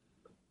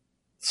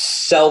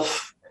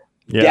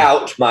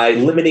self-doubt, my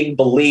limiting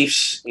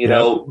beliefs,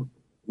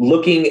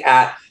 looking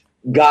at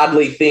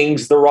godly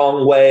things the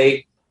wrong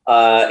way,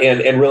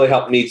 and really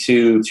helped me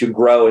to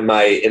grow in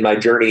my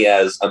journey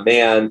as a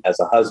man, as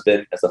a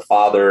husband, as a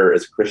father,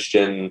 as a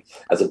Christian,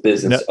 as a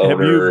business owner.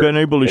 Have you been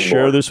able to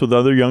share this with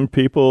other young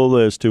people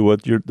as to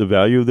what the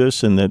value of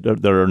this and that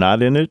are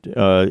not in it?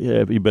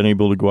 Have you been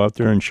able to go out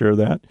there and share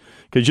that?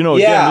 Because, the whole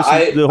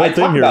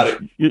thing here,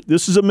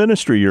 this is a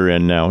ministry you're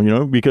in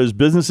now, because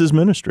business is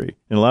ministry.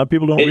 And a lot of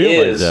people don't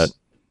realize that.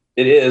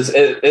 It is.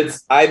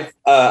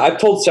 I've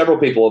told several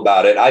people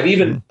about it. I've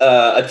even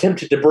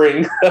attempted to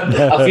bring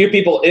a few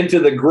people into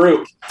the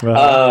group,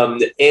 and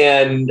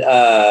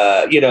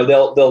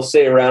they'll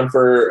stay around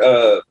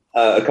for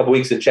a couple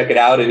weeks and check it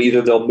out, and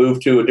either they'll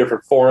move to a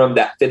different forum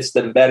that fits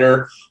them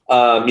better,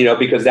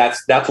 because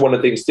that's one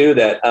of the things too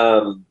that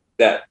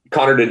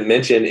Connor didn't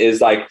mention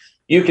is like,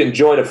 you can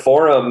join a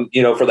forum,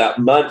 for that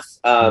month,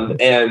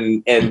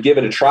 and give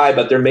it a try,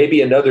 but there may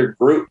be another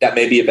group that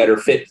may be a better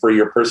fit for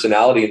your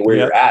personality and where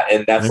you're at.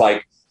 And that's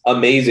like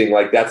amazing.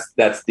 Like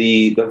that's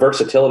the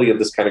versatility of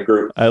this kind of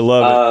group. I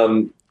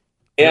love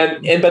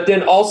it. But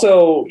then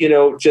also,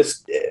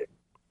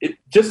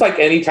 just like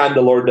any time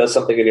the Lord does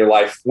something in your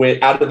life,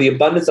 when out of the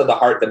abundance of the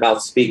heart, the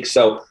mouth speaks.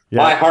 So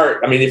my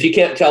heart, I mean, if you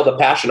can't tell the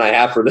passion I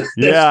have for this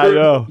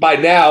group by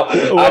now,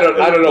 I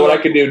don't know what I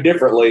can do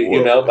differently,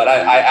 but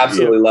I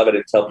absolutely love it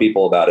and tell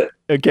people about it.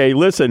 Okay,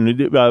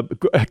 listen,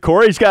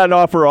 Corey's got an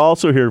offer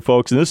also here,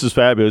 folks, and this is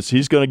fabulous.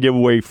 He's going to give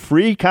away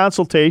free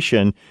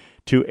consultation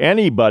to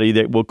anybody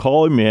that will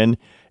call him in.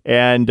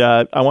 And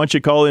I want you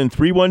to call in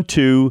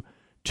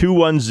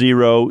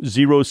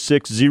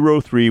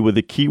 312-210-0603 with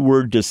the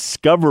keyword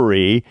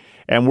discovery.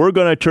 And we're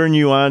going to turn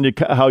you on to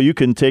how you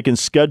can take and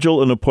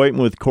schedule an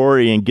appointment with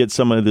Corey and get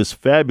some of this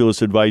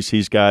fabulous advice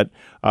he's got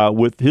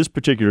with his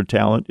particular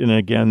talent. And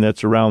again,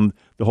 that's around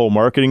the whole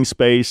marketing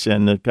space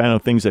and the kind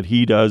of things that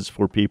he does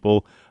for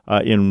people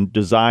in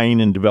design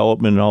and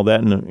development and all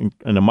that, and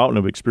a mountain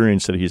of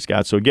experience that he's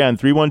got. So again,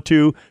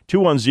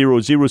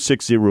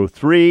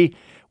 312-210-0603.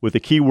 with the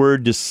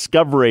keyword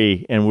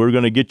discovery, and we're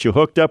going to get you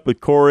hooked up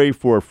with Corey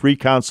for a free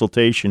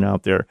consultation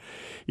out there.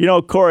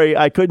 Corey,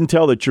 I couldn't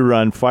tell that you're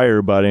on fire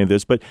about any of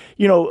this, but,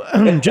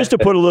 just to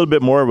put a little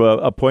bit more of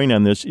a point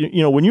on this,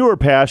 when you were a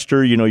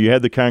pastor, you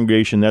had the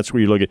congregation, that's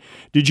where you look at.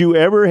 Did you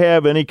ever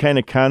have any kind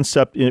of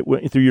concept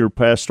through your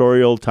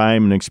pastoral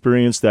time and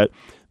experience that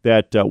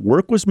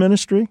work was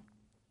ministry?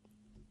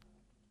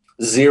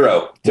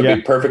 Zero, to be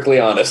perfectly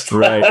honest.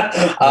 Right.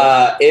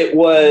 It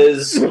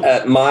was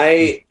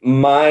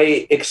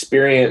my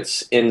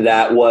experience in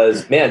that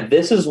was, man,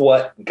 this is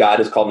what God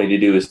has called me to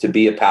do, is to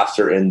be a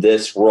pastor in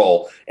this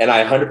role. And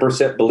I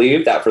 100%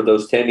 believe that for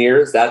those 10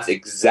 years, that's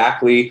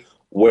exactly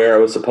where I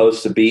was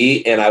supposed to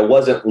be. And I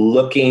wasn't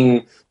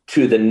looking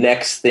to the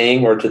next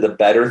thing or to the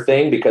better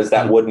thing, because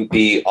that wouldn't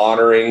be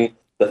honoring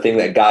the thing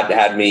that God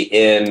had me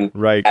in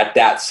at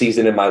that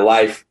season in my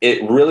life.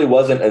 It really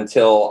wasn't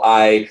until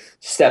I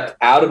stepped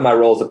out of my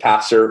role as a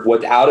pastor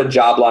without a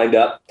job lined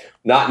up,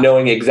 not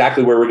knowing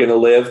exactly where we're going to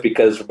live,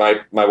 because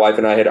my wife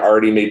and I had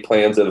already made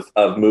plans of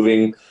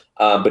moving,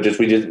 but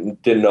we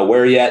didn't know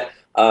where yet.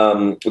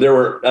 There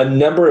were a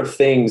number of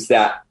things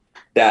that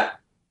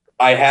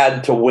I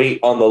had to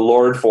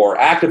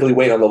actively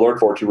wait on the Lord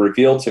for to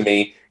reveal to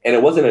me. And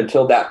it wasn't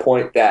until that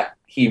point that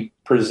he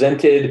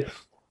presented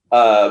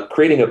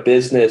creating a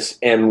business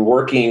and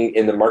working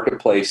in the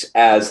marketplace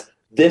as,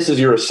 this is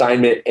your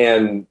assignment,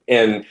 and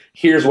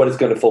here's what it's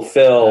going to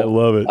fulfill. I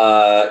love it.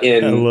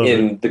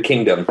 In the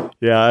kingdom.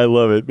 Yeah, I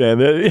love it, man.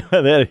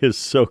 That is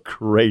so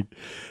great.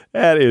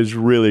 That is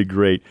really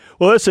great.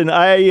 Well, listen,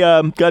 I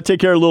got to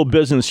take care of a little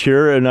business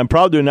here, and I'm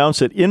proud to announce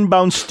that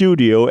Inbound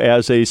Studio,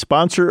 as a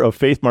sponsor of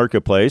Faith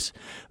Marketplace,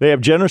 they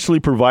have generously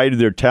provided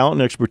their talent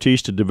and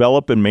expertise to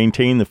develop and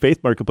maintain the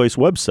Faith Marketplace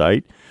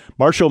website.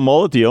 Marshall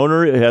Mullet, the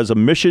owner, has a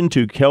mission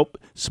to help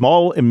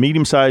small and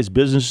medium-sized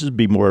businesses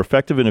be more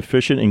effective and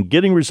efficient in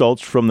getting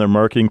results from their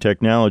marketing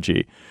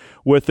technology.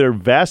 With their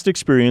vast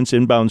experience,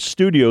 Inbound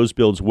Studios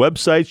builds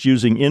websites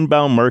using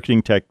inbound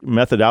marketing tech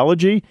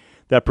methodology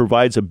that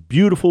provides a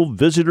beautiful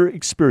visitor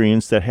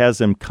experience that has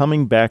them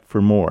coming back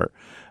for more.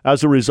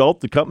 As a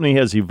result, the company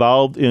has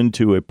evolved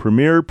into a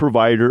premier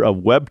provider of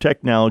web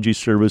technology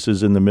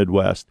services in the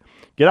Midwest.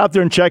 Get out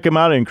there and check them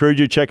out. I encourage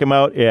you to check them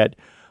out at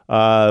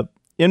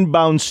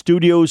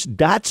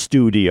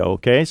inboundstudios.studio.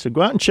 Okay, so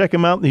go out and check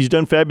him out. He's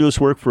done fabulous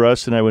work for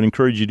us, and I would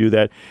encourage you to do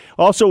that.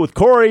 Also, with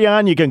Corey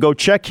on, you can go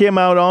check him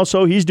out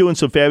also. He's doing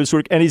some fabulous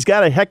work, and he's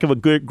got a heck of a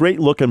good,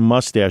 great-looking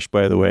mustache,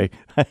 by the way.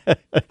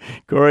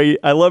 Corey,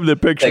 I love the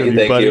picture of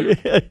you, buddy.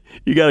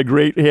 You got a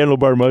great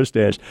handlebar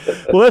mustache.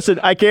 Well, listen,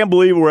 I can't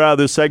believe we're out of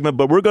this segment,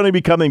 but we're going to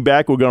be coming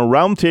back. We're going to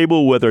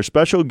roundtable with our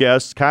special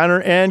guests,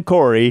 Connor and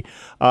Corey,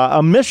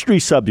 a mystery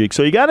subject.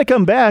 So you got to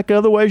come back,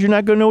 otherwise you're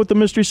not going to know what the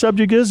mystery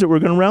subject is that we're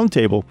going to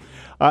roundtable.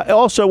 I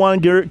also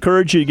want to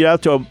encourage you to get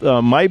out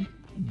to my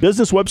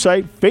business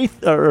website,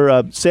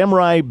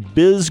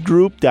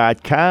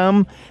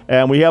 SamuraiBizGroup.com,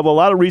 and we have a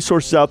lot of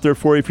resources out there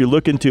for you if you're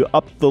looking to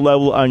up the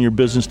level on your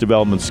business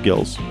development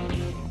skills.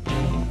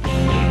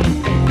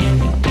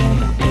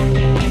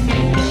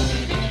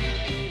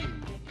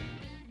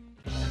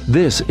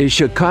 This is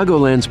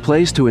Chicagoland's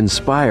place to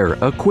inspire,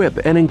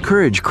 equip, and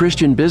encourage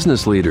Christian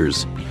business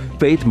leaders.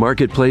 Faith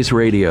Marketplace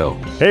Radio.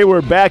 Hey,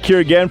 we're back here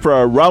again for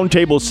our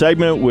roundtable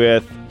segment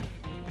with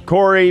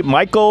Corey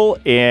Michael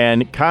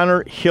and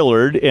Connor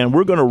Hillard, and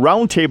we're going to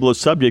roundtable a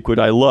subject which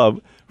I love,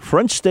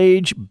 front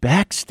stage,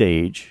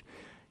 backstage.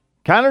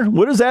 Connor,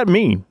 what does that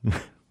mean?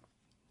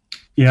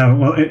 Yeah,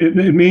 well,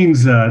 it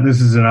means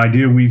this is an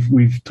idea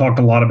we've talked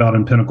a lot about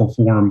in Pinnacle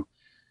Forum.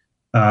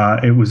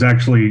 It was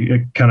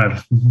actually kind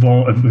of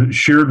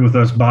shared with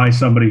us by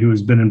somebody who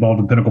has been involved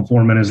in Pinnacle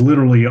Forum and is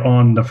literally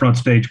on the front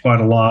stage quite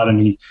a lot,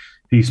 and he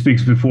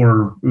speaks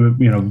before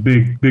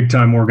big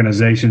time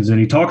organizations, and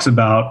he talks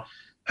about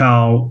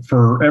how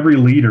for every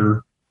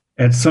leader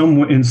in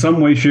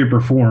some way, shape, or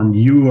form,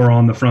 you are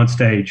on the front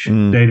stage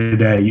day to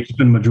day. You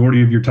spend the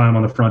majority of your time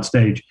on the front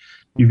stage.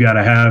 You've got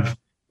to have,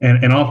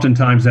 and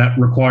oftentimes that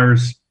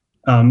requires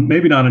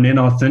maybe not an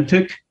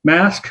inauthentic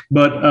mask,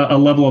 but a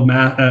level of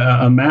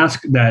a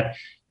mask that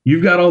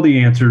you've got all the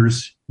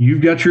answers,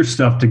 you've got your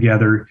stuff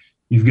together,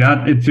 you've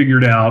got it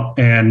figured out,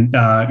 and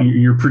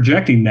you're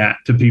projecting that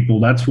to people.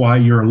 That's why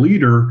you're a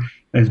leader,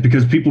 is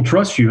because people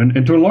trust you.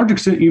 And to a large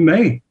extent, you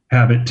may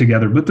have it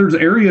together, but there's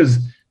areas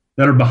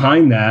that are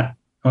behind that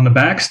on the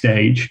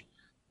backstage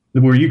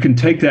where you can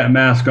take that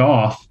mask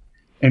off,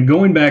 and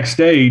going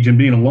backstage and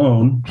being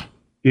alone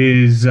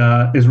is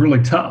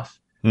really tough.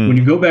 When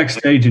you go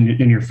backstage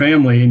in your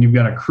family and you've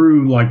got a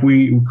crew like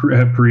we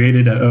have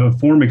created, a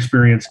forum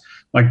experience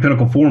like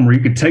Pinnacle Forum, where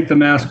you could take the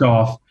mask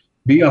off,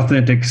 be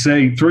authentic,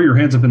 throw your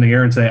hands up in the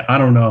air and say, I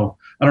don't know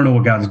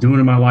what God's doing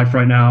in my life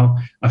right now.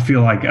 I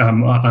feel like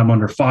I'm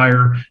under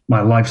fire.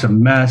 My life's a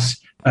mess.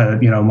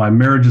 My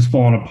marriage is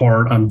falling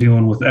apart. I'm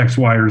dealing with X,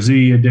 Y, or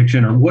Z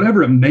addiction, or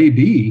whatever it may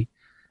be.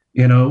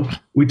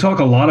 We talk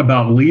a lot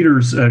about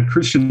leaders.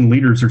 Christian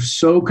leaders are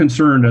so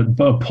concerned.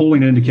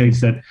 Polling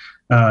indicates that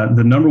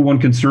the number one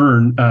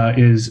concern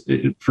is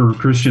for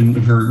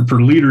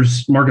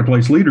leaders,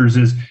 marketplace leaders,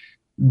 is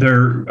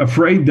they're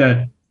afraid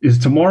that is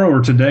tomorrow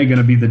or today going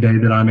to be the day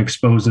that I'm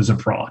exposed as a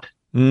fraud.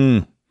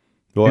 And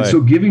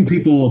so giving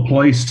people a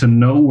place to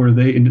know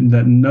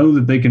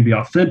that they can be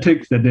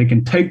authentic, that they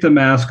can take the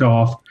mask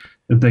off,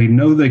 that they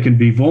know they can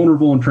be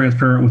vulnerable and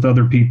transparent with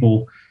other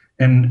people,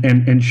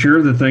 and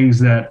share the things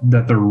that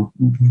their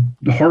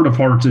heart of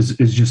hearts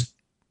is just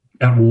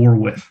at war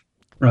with,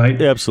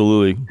 right?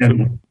 Absolutely.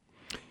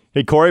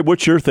 Hey, Corey,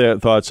 what's your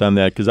thoughts on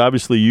that? Because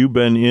obviously you've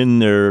been in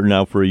there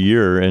now for a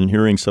year and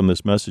hearing some of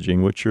this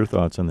messaging. What's your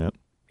thoughts on that?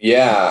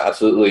 Yeah,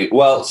 absolutely.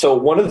 Well, so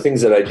one of the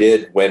things that I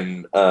did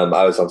when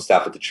I was on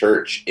staff at the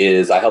church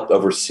is I helped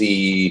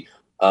oversee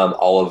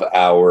all of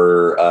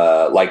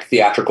our like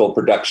theatrical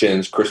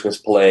productions, Christmas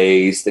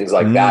plays, things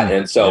like that.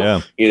 And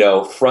so,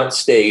 front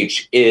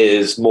stage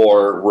is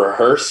more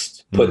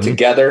rehearsed, put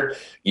together.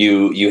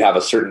 You have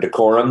a certain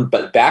decorum,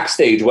 but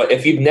backstage,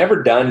 if you've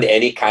never done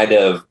any kind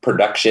of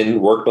production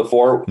work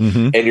before,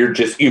 and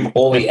you've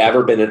only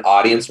ever been an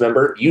audience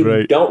member,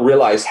 you don't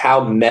realize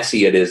how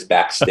messy it is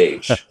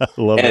backstage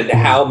and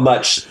how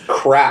much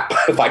crap,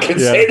 if I can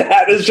say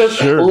that, is just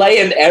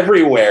laying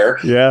everywhere.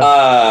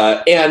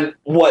 And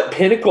what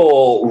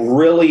Pinnacle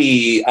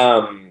really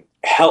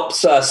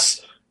helps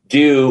us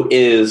do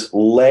is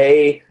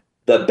lay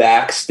the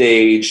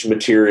backstage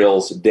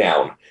materials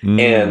down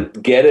and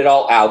get it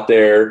all out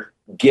there,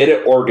 get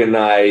it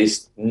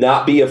organized,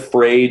 not be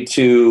afraid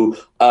to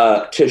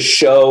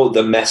show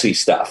the messy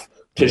stuff,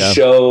 to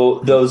show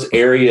those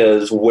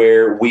areas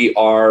where we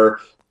are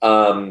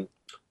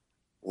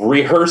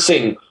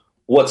rehearsing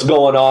what's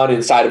going on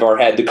inside of our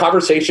head. The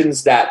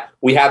conversations that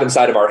we have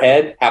inside of our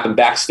head happen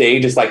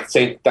backstage. It's like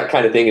that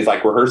kind of thing is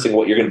like rehearsing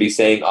what you're going to be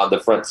saying on the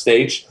front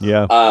stage.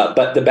 Yeah.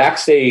 But the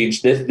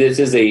backstage, this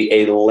is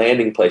a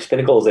landing place.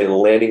 Pinnacle is a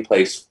landing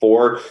place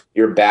for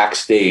your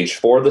backstage,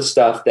 for the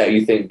stuff that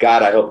you think,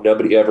 God, I hope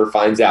nobody ever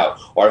finds out,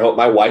 or I hope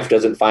my wife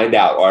doesn't find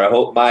out, or I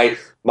hope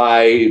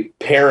my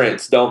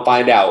parents don't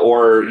find out,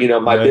 or,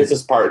 my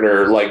business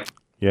partner,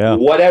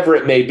 whatever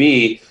it may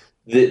be.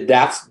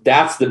 That's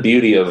the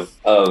beauty of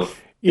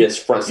this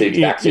front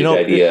stage, backstage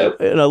idea.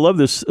 And I love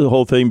this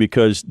whole thing,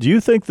 because do you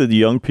think that the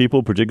young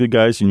people, particularly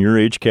guys in your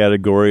age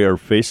category, are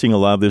facing a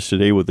lot of this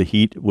today with the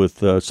heat,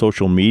 with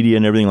social media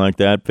and everything like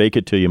that? Fake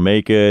it till you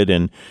make it,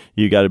 and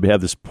you got to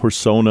have this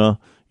persona,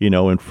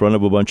 in front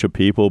of a bunch of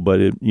people, but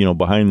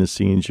behind the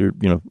scenes, you're,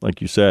 like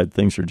you said,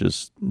 things are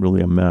just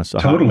really a mess,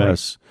 hot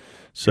mess.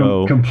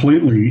 So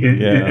completely,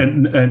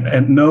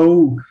 at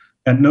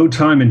no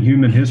time in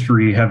human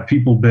history have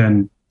people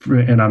been,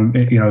 and I'm,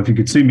 if you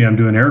could see me, I'm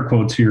doing air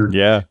quotes here,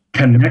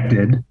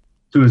 connected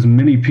to as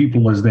many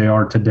people as they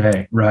are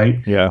today.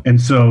 Right. Yeah.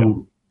 And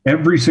so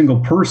every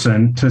single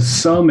person, to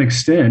some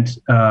extent,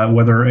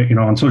 whether,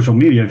 on social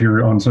media, if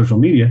you're on social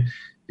media,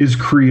 is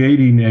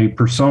creating a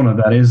persona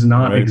that is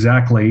not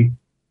exactly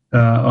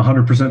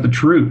 100% the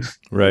truth.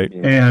 Right.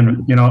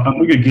 And,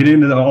 we could get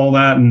into all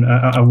that, and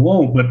I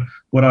won't, but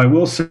what I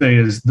will say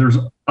is there's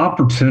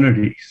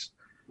opportunities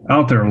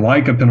out there,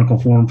 like a Pinnacle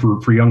Forum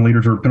for young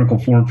leaders, or a Pinnacle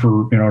Forum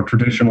for,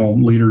 traditional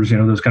leaders,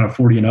 those kind of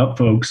 40 and up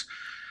folks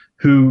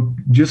who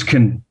just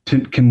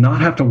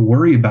cannot have to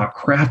worry about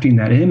crafting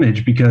that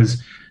image,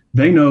 because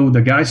they know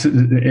the guy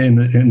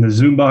in the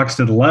Zoom box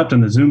to the left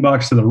and the Zoom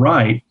box to the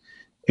right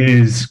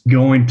is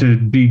going to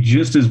be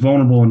just as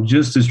vulnerable and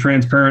just as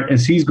transparent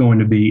as he's going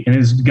to be. And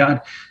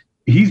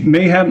he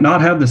may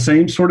not have the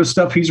same sort of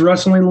stuff he's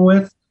wrestling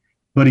with,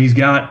 but he's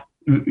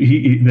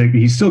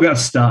still got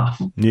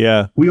stuff.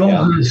 Yeah. We all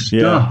have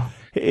stuff.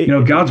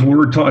 Yeah. God's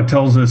word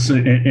tells us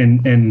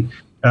in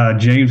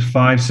James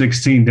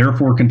 5:16,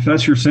 therefore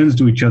confess your sins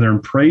to each other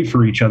and pray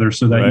for each other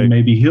so that you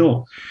may be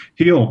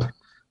healed.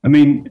 I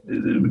mean,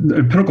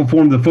 the Pinnacle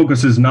Forum, the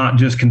focus is not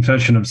just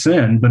confession of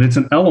sin, but it's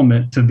an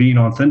element to being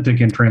authentic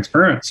and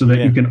transparent so that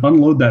you can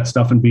unload that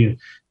stuff and be an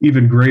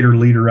even greater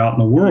leader out in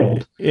the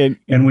world. And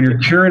when you're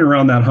carrying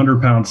around that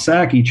 100-pound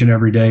sack each and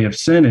every day of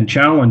sin and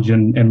challenge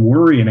and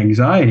worry and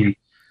anxiety,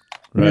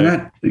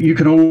 man, you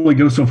can only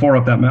go so far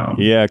up that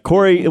mountain. Yeah.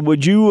 Corey,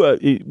 would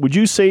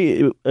you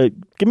say,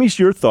 give me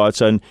your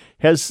thoughts on,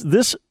 has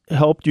this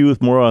helped you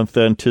with more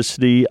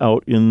authenticity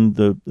out in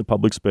the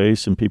public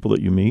space and people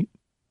that you meet?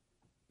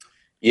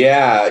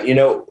 Yeah,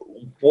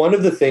 one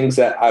of the things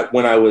that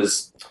when I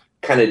was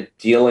kind of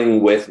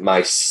dealing with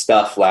my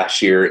stuff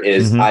last year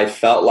is I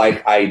felt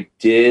like I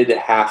did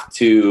have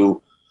to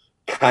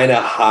kind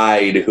of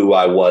hide who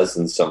I was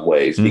in some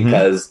ways,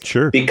 because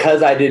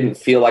I didn't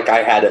feel like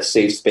I had a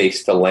safe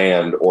space to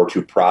land or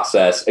to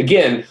process.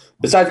 Again,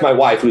 besides my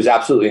wife, who's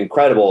absolutely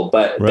incredible,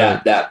 but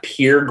that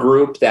peer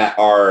group that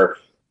are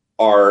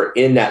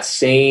in that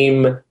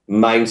same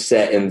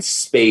mindset and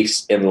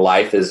space in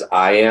life as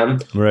I am.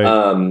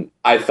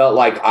 I felt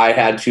like I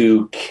had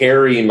to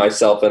carry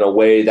myself in a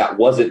way that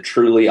wasn't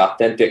truly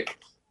authentic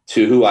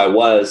to who I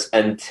was,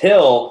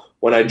 until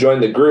when I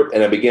joined the group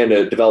and I began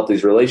to develop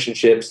these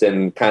relationships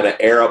and kind of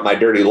air out my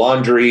dirty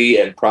laundry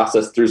and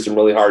process through some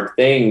really hard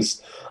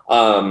things,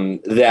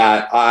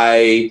 that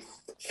I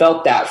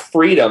felt that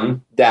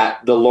freedom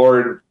that the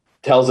Lord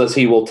tells us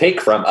he will take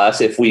from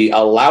us if we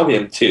allow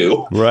him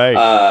to.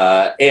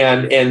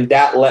 And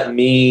that let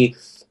me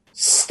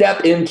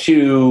step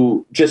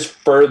into just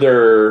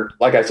further,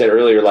 like I said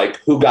earlier, like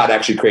who God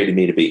actually created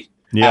me to be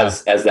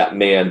as that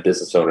man,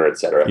 business owner, et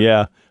cetera.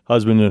 Yeah.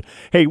 Husband.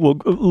 Hey,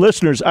 well,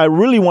 listeners, I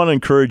really want to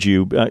encourage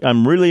you.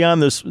 I'm really on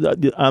this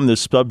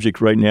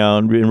subject right now,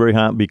 and very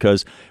hot,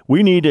 because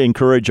we need to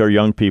encourage our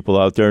young people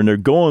out there, and they're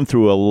going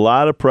through a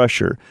lot of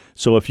pressure.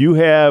 So if you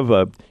have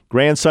a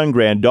grandson,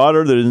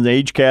 granddaughter that is in the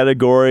age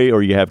category,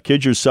 or you have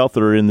kids yourself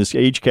that are in this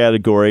age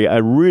category, I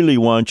really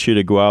want you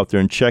to go out there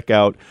and check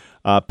out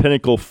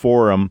Pinnacle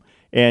Forum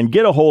and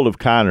get a hold of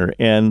Connor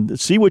and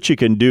see what you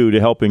can do to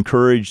help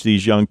encourage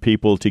these young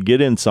people to get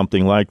in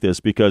something like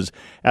this. Because,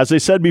 as I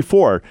said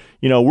before,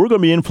 we're going to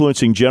be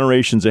influencing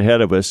generations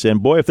ahead of us.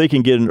 And boy, if they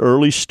can get an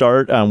early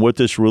start on what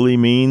this really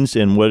means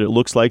and what it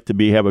looks like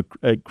to have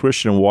a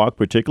Christian walk,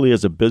 particularly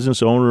as a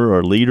business owner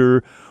or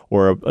leader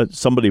or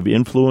somebody of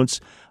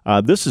influence,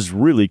 this is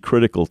really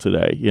critical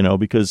today,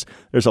 because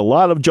there's a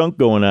lot of junk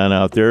going on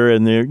out there,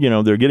 and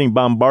they're getting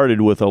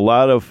bombarded with a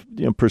lot of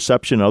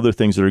perception and other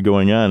things that are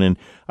going on. And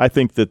I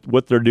think that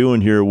what they're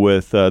doing here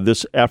with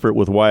this effort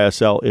with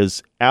YSL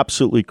is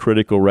absolutely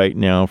critical right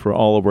now for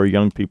all of our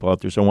young people out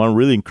there. So I want to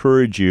really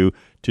encourage you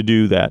to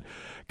do that.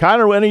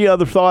 Connor, any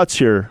other thoughts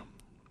here?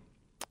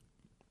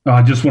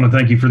 I just want to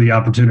thank you for the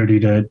opportunity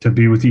to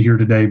be with you here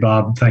today,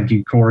 Bob. Thank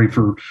you, Corey,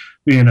 for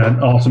being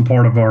an awesome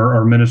part of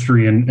our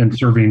ministry and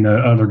serving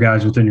other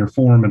guys within your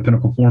forum and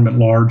Pinnacle Forum at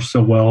large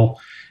so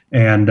well.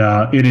 And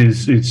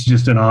it's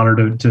just an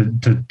honor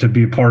to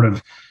be a part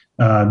of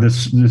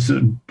this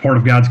part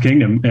of God's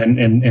kingdom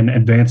and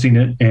advancing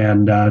it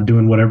and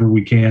doing whatever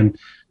we can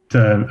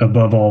to,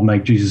 above all,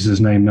 make Jesus'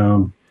 name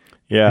known.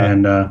 Yeah.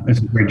 And it's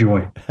a great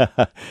joy.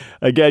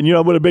 Again,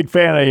 what a big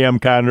fan I am,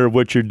 Connor, of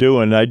what you're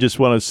doing. I just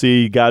want to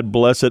see God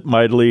bless it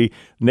mightily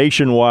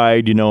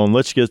nationwide, and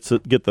let's get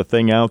the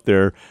thing out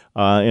there.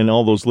 And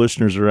all those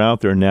listeners are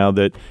out there now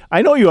that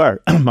I know you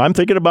are. I'm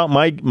thinking about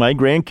my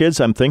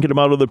grandkids. I'm thinking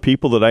about other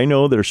people that I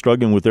know that are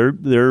struggling with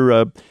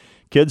their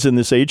kids in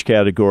this age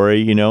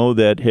category,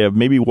 that have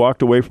maybe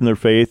walked away from their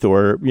faith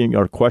or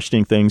are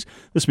questioning things.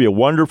 This would be a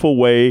wonderful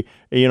way,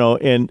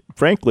 and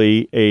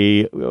frankly,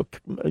 a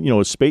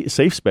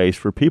safe space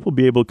for people to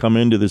be able to come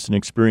into this and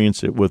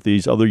experience it with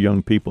these other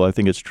young people. I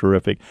think it's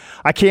terrific.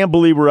 I can't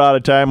believe we're out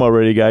of time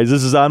already, guys.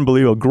 This is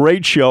unbelievable.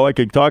 Great show. I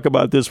could talk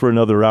about this for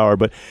another hour,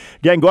 but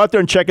again, go out there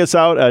and check us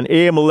out on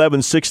AM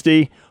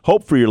 1160,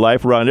 Hope for Your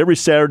Life. We're on every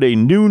Saturday,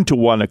 noon to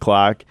 1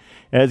 o'clock.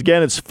 And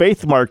again, it's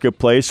Faith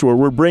Marketplace, where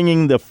we're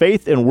bringing the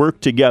faith and work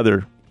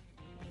together.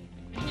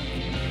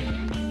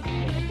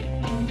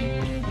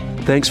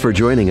 Thanks for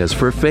joining us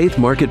for Faith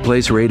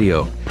Marketplace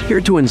Radio, here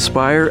to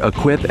inspire,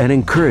 equip, and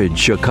encourage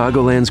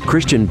Chicagoland's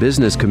Christian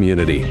business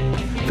community.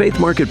 Faith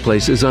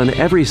Marketplace is on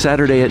every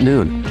Saturday at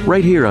noon,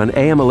 right here on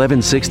AM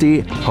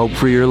 1160, Hope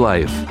for Your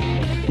Life.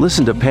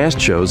 Listen to past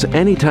shows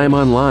anytime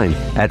online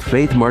at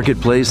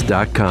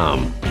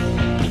faithmarketplace.com.